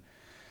means, and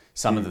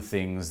some of the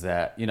things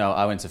that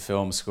I went to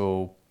film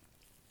school.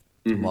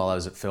 And while I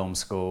was at film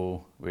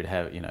school, we'd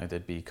have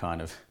there'd be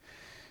kind of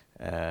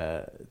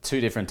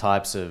two different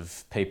types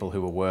of people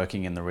who were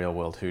working in the real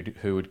world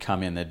who would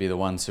come in. There'd be the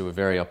ones who were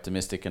very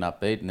optimistic and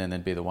upbeat, and then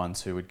there'd be the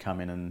ones who would come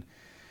in and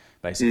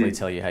basically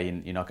tell you how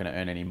you're not going to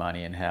earn any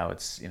money and how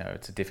it's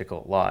it's a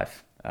difficult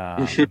life.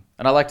 And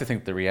I like to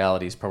think the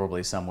reality is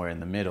probably somewhere in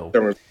the middle.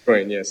 Somewhere in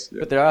between, yes. Yeah.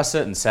 But there are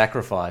certain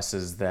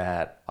sacrifices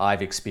that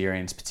I've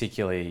experienced,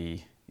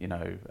 particularly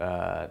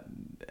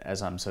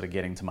as I'm sort of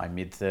getting to my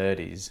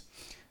mid-30s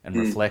and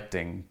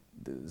reflecting.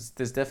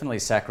 There's definitely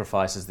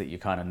sacrifices that you're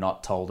kind of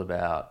not told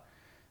about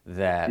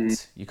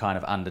that you kind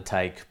of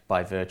undertake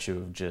by virtue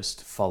of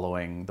just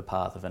following the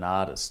path of an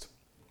artist.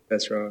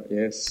 That's right.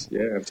 Yes.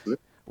 Yeah.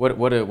 Absolutely.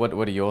 What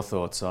are your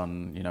thoughts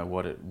on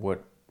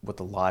what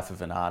the life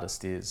of an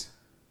artist is?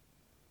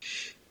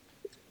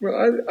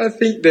 Well, I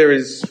think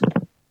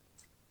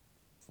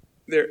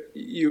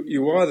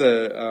you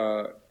either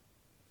are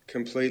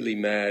completely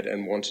mad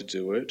and want to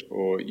do it,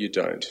 or you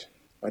don't.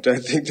 I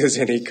don't think there's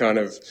any kind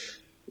of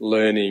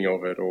learning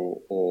of it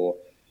or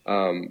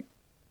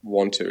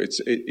want to.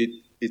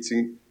 It's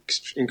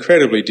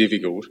incredibly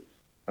difficult.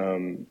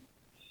 I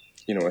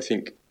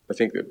think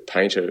the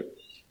painter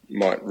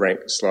might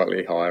rank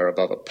slightly higher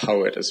above a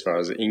poet as far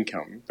as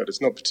income, but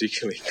it's not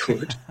particularly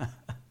good.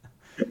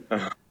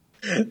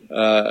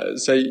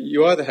 So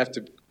you either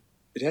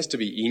it has to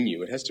be in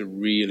you. It has to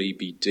really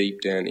be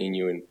deep down in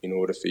you in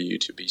order for you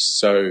to be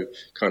so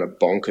kind of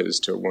bonkers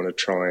to want to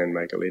try and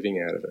make a living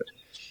out of it.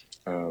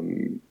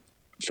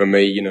 For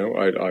me,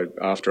 I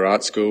after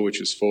art school,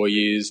 which was 4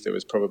 years, there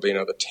was probably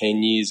another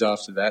 10 years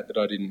after that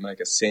I didn't make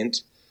a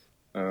cent.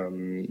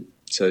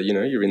 So,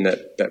 you're in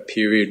that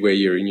period where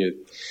you're in your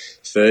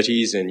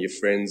 30s and your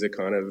friends are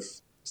kind of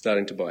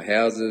starting to buy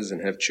houses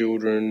and have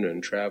children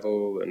and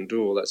travel and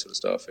do all that sort of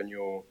stuff, and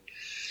you're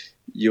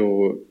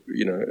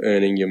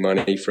earning your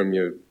money from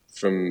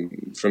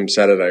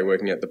Saturday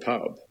working at the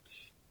pub.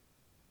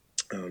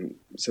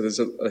 So there's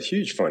a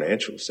huge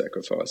financial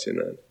sacrifice in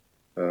that.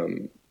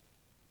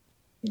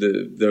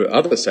 The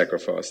other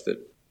sacrifice that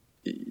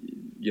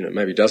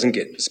maybe doesn't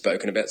get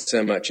spoken about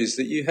so much is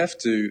that you have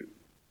to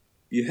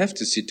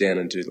sit down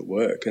and do the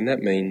work, and that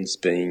means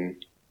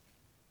being,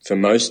 for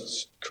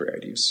most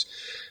creatives,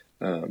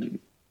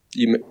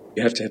 you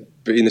have to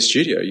be in the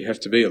studio. You have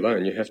to be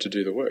alone. You have to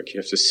do the work. You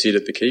have to sit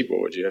at the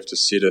keyboard. You have to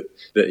sit at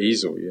the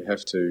easel. You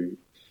have to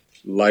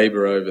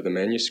labour over the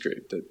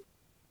manuscript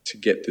to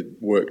get the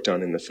work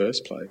done in the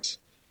first place.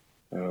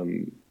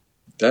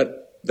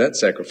 That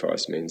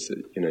sacrifice means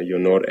that you're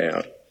not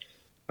out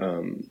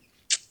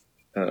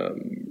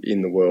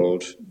in the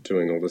world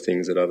doing all the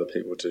things that other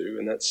people do,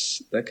 and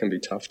that can be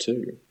tough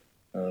too.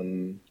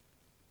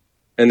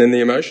 And then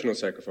the emotional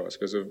sacrifice,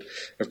 because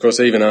of course,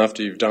 even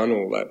after you've done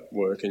all that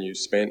work and you've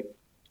spent,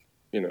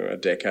 a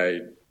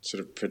decade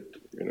sort of,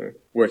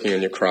 working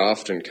on your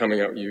craft and coming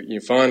up, you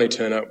finally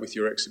turn up with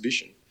your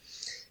exhibition.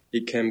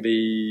 It can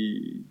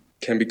be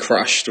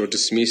crushed or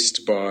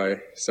dismissed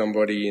by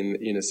somebody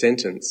in a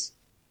sentence,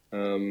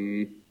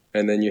 and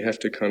then you have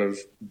to kind of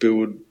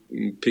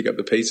pick up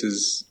the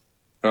pieces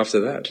after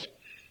that.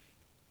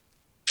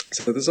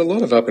 So there's a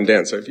lot of up and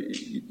down. So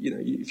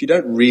if you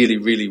don't really,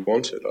 really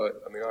want it, I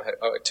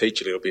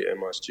teach a little bit, and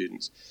my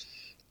students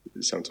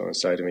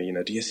sometimes say to me,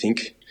 do you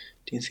think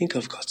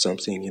I've got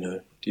something?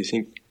 Do you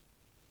think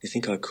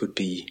I could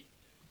be?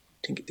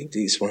 Think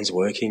this one's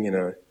working?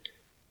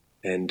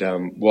 And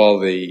while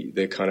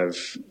the kind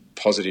of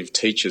positive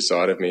teacher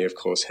side of me, of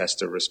course, has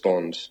to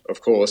respond.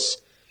 Of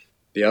course,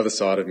 the other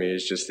side of me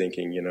is just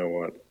thinking, you know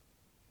what?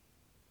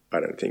 I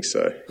don't think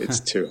so.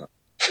 It's too hard.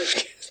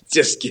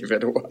 Just give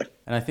it away.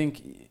 And I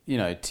think,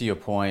 to your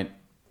point,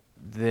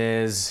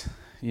 there's,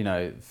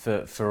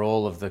 for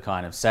all of the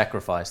kind of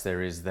sacrifice,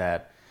 there is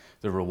the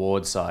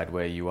reward side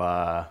where you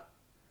are,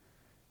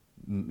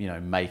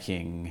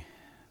 making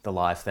the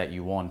life that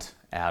you want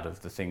out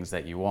of the things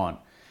that you want.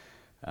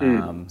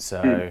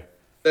 So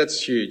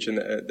that's huge, and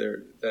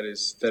that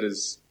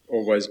is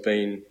always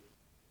been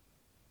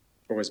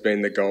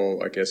the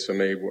goal, I guess, for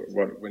me.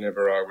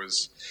 Whenever I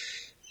was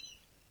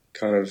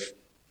kind of,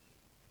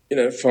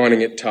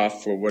 finding it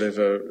tough or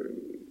whatever,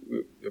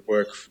 the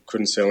work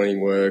couldn't sell any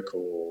work,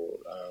 or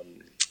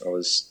I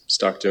was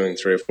stuck doing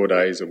 3 or 4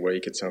 days a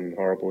week at some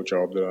horrible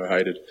job that I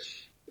hated.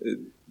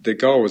 The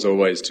goal was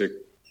always to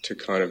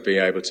kind of be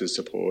able to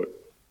support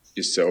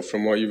yourself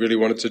from what you really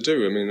wanted to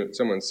do. I mean,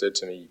 someone said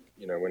to me,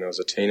 when I was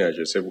a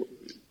teenager, said,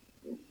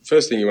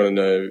 first thing you want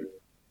to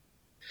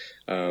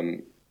know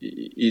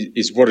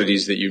is what it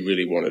is that you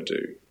really want to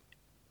do.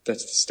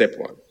 That's step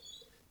one.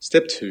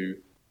 Step two,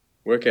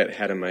 work out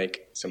how to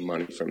make some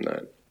money from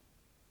that.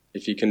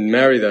 If you can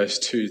marry those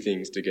two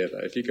things together,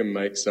 if you can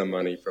make some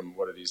money from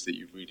what it is that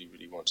you really,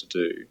 really want to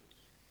do,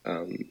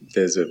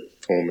 there's a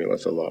formula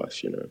for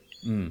life,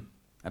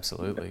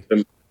 Absolutely.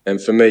 And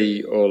for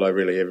me, all I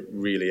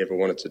really ever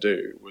wanted to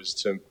do was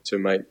to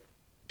make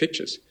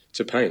pictures,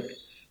 to paint.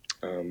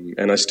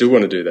 And I still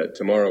want to do that.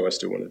 Tomorrow I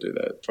still want to do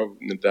that.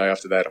 Probably the day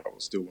after that I will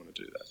still want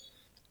to do that,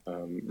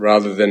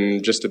 rather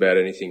than just about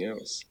anything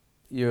else.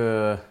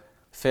 You're a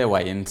fair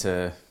way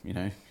into,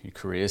 your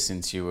career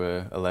since you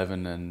were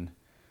 11 and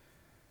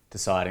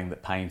deciding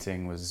that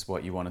painting was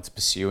what you wanted to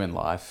pursue in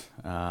life.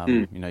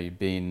 You've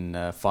been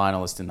a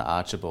finalist in the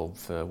Archibald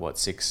for,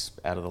 6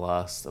 out of the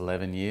last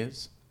 11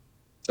 years?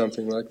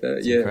 Something like that,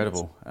 it's yeah.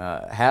 Incredible.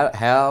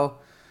 How,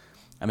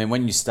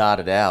 when you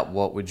started out,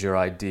 what would your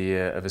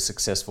idea of a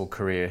successful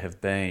career have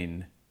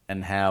been,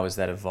 and how has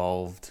that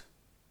evolved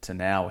to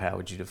now? How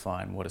would you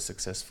define what's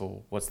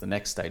the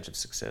next stage of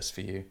success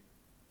for you?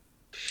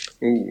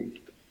 Ooh.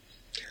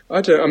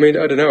 I don't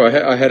know.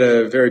 I had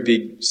a very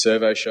big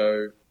survey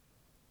show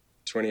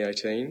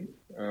 2018.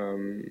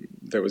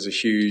 That was a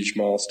huge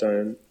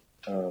milestone,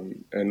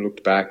 and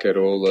looked back at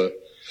all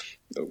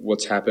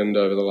what's happened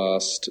over the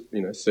last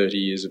 30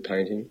 years of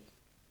painting,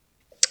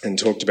 and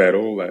talked about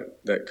all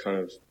that kind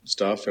of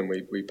stuff. And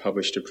we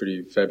published a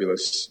pretty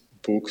fabulous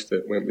book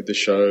that went with the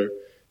show,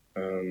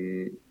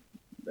 and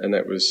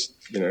that was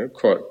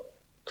quite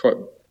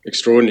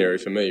extraordinary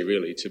for me,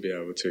 really, to be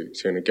able to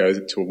kind of go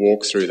to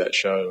walk through that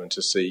show and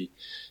to see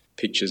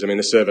pictures. I mean,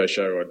 the survey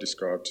show I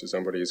described to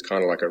somebody is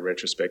kind of like a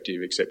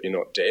retrospective, except you're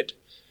not dead.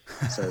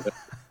 So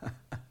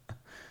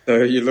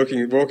you're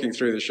walking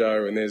through the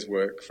show, and there's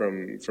work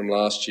from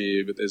last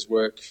year, but there's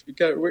work. It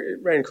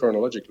ran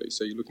chronologically,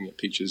 so you're looking at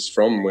pictures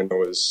from when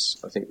I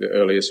think the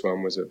earliest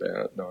one was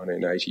about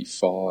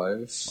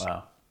 1985,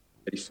 wow,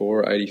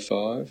 84 or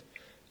 85,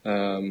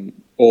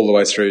 all the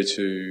way through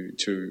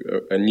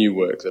to a new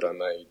work that I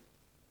made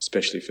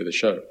especially for the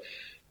show.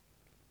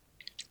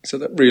 So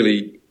that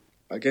really,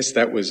 I guess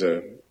that was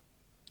a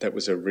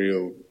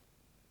real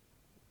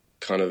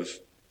kind of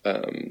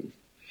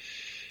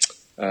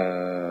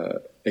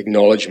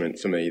acknowledgement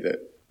for me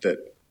that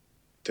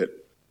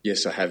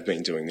yes, I have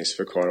been doing this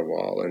for quite a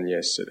while, and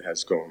yes, it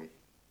has gone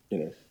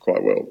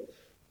quite well.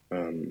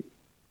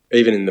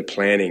 Even in the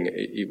planning,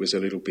 it was a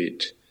little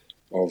bit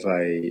of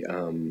a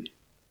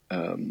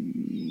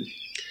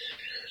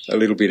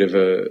little bit of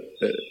a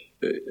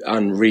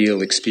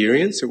unreal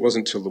experience. It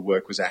wasn't until the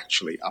work was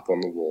actually up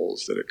on the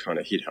walls that it kind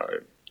of hit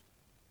home.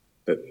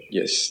 That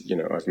yes,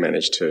 I've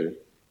managed to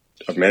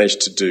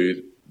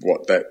do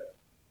what that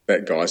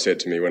guy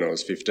said to me when I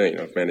was 15.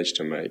 I've managed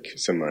to make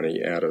some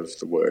money out of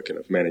the work, and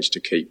I've managed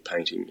to keep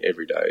painting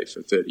every day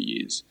for 30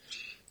 years.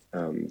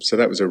 So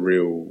that was a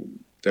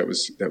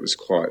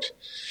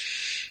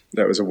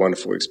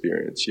wonderful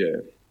experience. Yeah.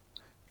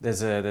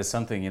 There's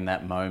something in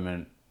that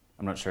moment.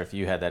 I'm not sure if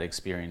you had that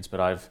experience, but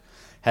I've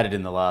had it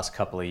in the last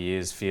couple of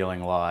years,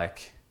 feeling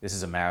like this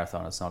is a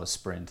marathon. It's not a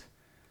sprint.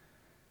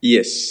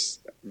 Yes,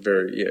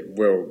 very. Yeah.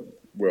 Well,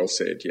 well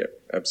said. Yeah,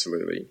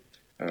 absolutely.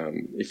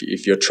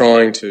 If you're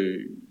trying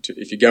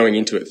if you're going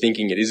into it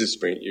thinking it is a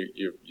sprint,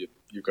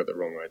 you've got the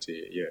wrong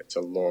idea. Yeah, it's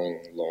a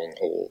long, long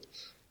haul,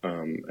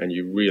 and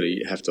you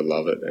really have to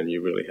love it, and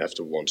you really have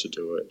to want to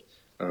do it.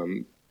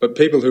 But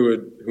people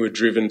who are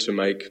driven to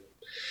make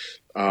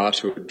art,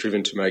 who are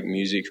driven to make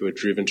music, who are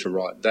driven to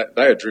write, that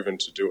they are driven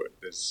to do it.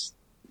 There's,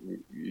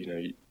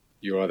 you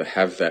either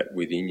have that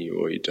within you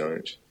or you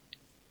don't.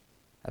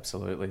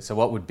 Absolutely. So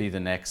what would be the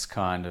next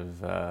kind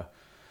of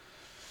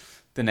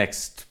the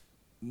next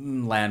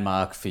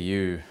landmark for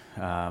you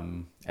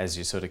as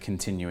you're sort of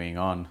continuing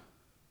on?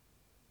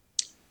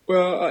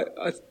 Well,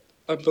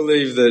 I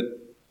believe that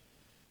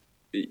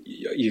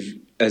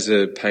as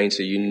a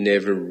painter, you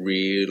never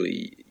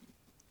really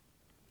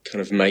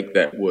kind of make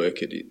that work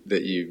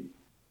that you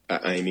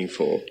are aiming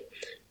for.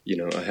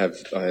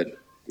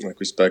 Like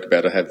we spoke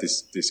about, I have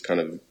this kind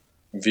of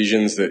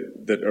visions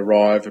that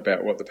arrive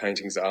about what the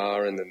paintings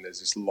are, and then there's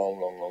this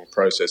long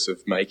process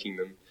of making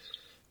them.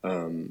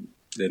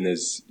 Then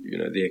there's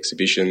the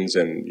exhibitions,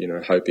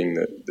 and hoping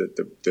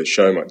that the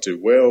show might do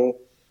well,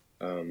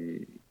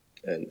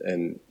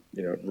 and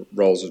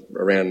rolls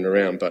around and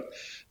around. But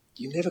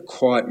you never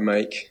quite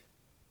make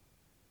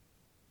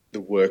the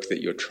work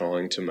that you're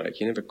trying to make.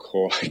 You never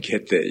quite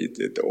get there.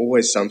 There's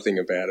always something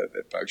about it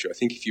that bugs you. I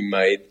think if you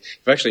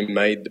actually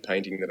made the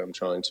painting that I'm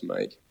trying to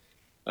make,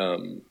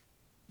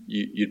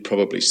 you'd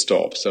probably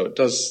stop. So it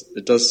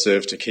does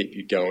serve to keep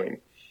you going.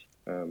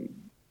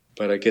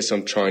 But I guess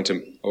I'll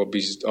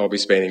be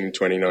spending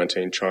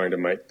 2019 trying to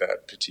make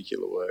that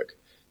particular work,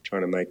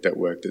 trying to make that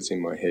work that's in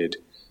my head,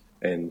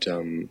 and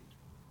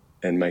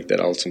make that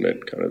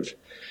ultimate kind of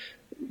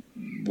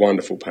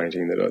wonderful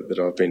painting that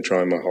I've been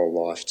trying my whole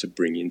life to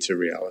bring into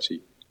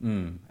reality.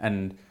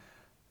 And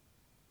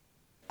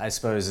I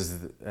suppose as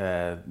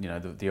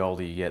the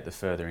older you get, the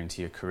further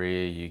into your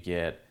career you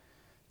get,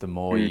 the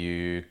more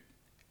you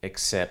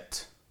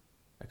accept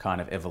a kind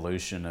of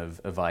evolution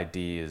of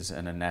ideas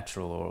and a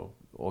natural or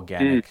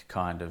organic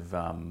kind of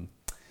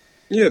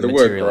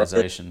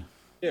materialization.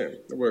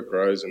 The work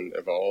grows and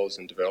evolves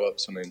and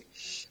develops. I mean,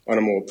 on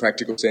a more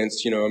practical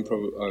sense, I'm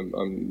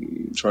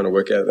trying to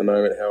work out at the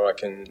moment how I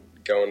can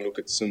go and look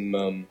at some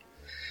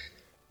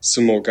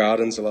more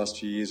gardens. The last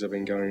few years I've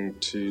been going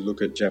to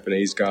look at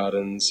Japanese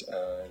gardens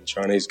and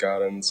Chinese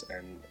gardens,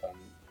 and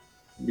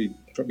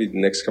probably the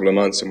next couple of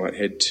months I might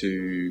head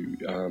to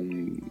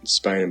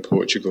Spain and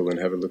Portugal and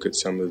have a look at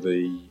some of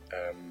the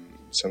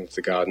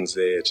gardens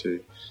there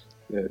to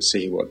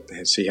see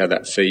how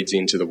that feeds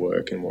into the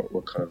work and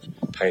what kind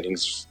of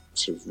paintings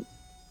sort of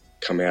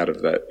come out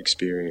of that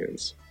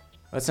experience.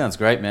 That sounds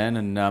great, man,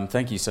 and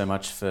thank you so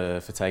much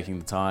for taking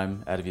the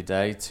time out of your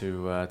day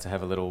to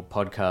have a little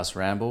podcast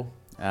ramble.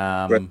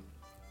 I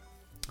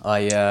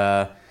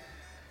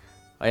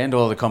end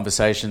all the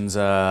conversations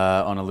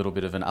on a little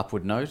bit of an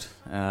upward note.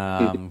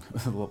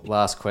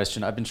 Last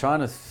question. I've been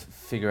trying to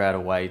figure out a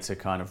way to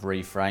kind of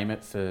reframe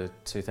it for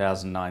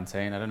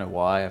 2019. I don't know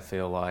why. I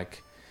feel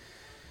like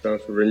time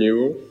for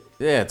renewal.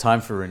 Yeah, time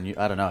for renew.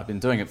 I don't know. I've been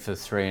doing it for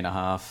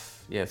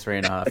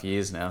 3.5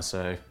 years now.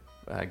 So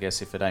I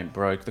guess if it ain't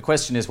broke, the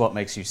question is, what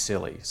makes you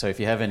silly? So if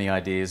you have any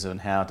ideas on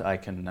how I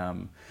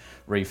can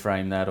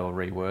reframe that or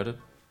reword it.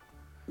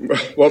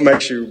 What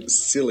makes you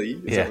silly?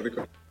 Yeah.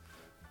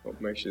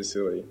 What makes you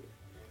silly?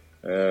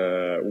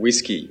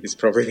 Whiskey is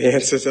probably the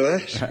answer to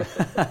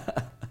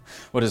that.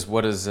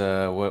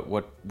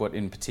 What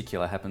in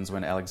particular happens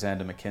when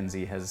Alexander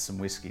Mackenzie has some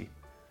whiskey?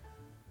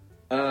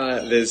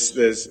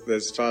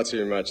 There's far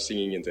too much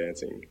singing and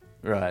dancing.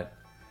 Right.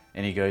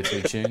 Any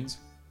go-to tunes?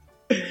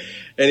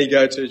 Any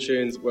go-to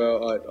tunes?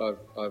 Well,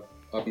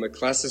 I'm a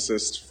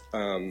classicist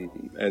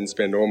and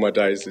spend all my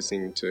days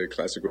listening to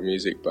classical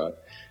music.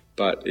 But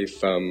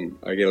if I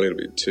get a little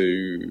bit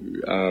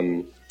too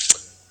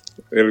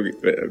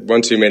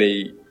one too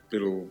many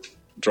little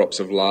drops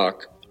of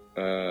lark,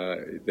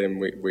 then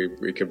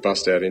we could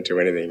bust out into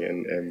anything,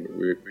 and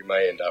we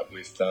may end up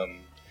with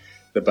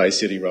the Bay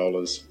City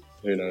Rollers.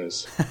 Who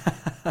knows?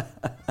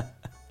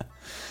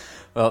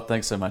 Well,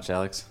 thanks so much,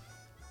 Alex.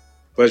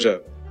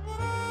 Pleasure.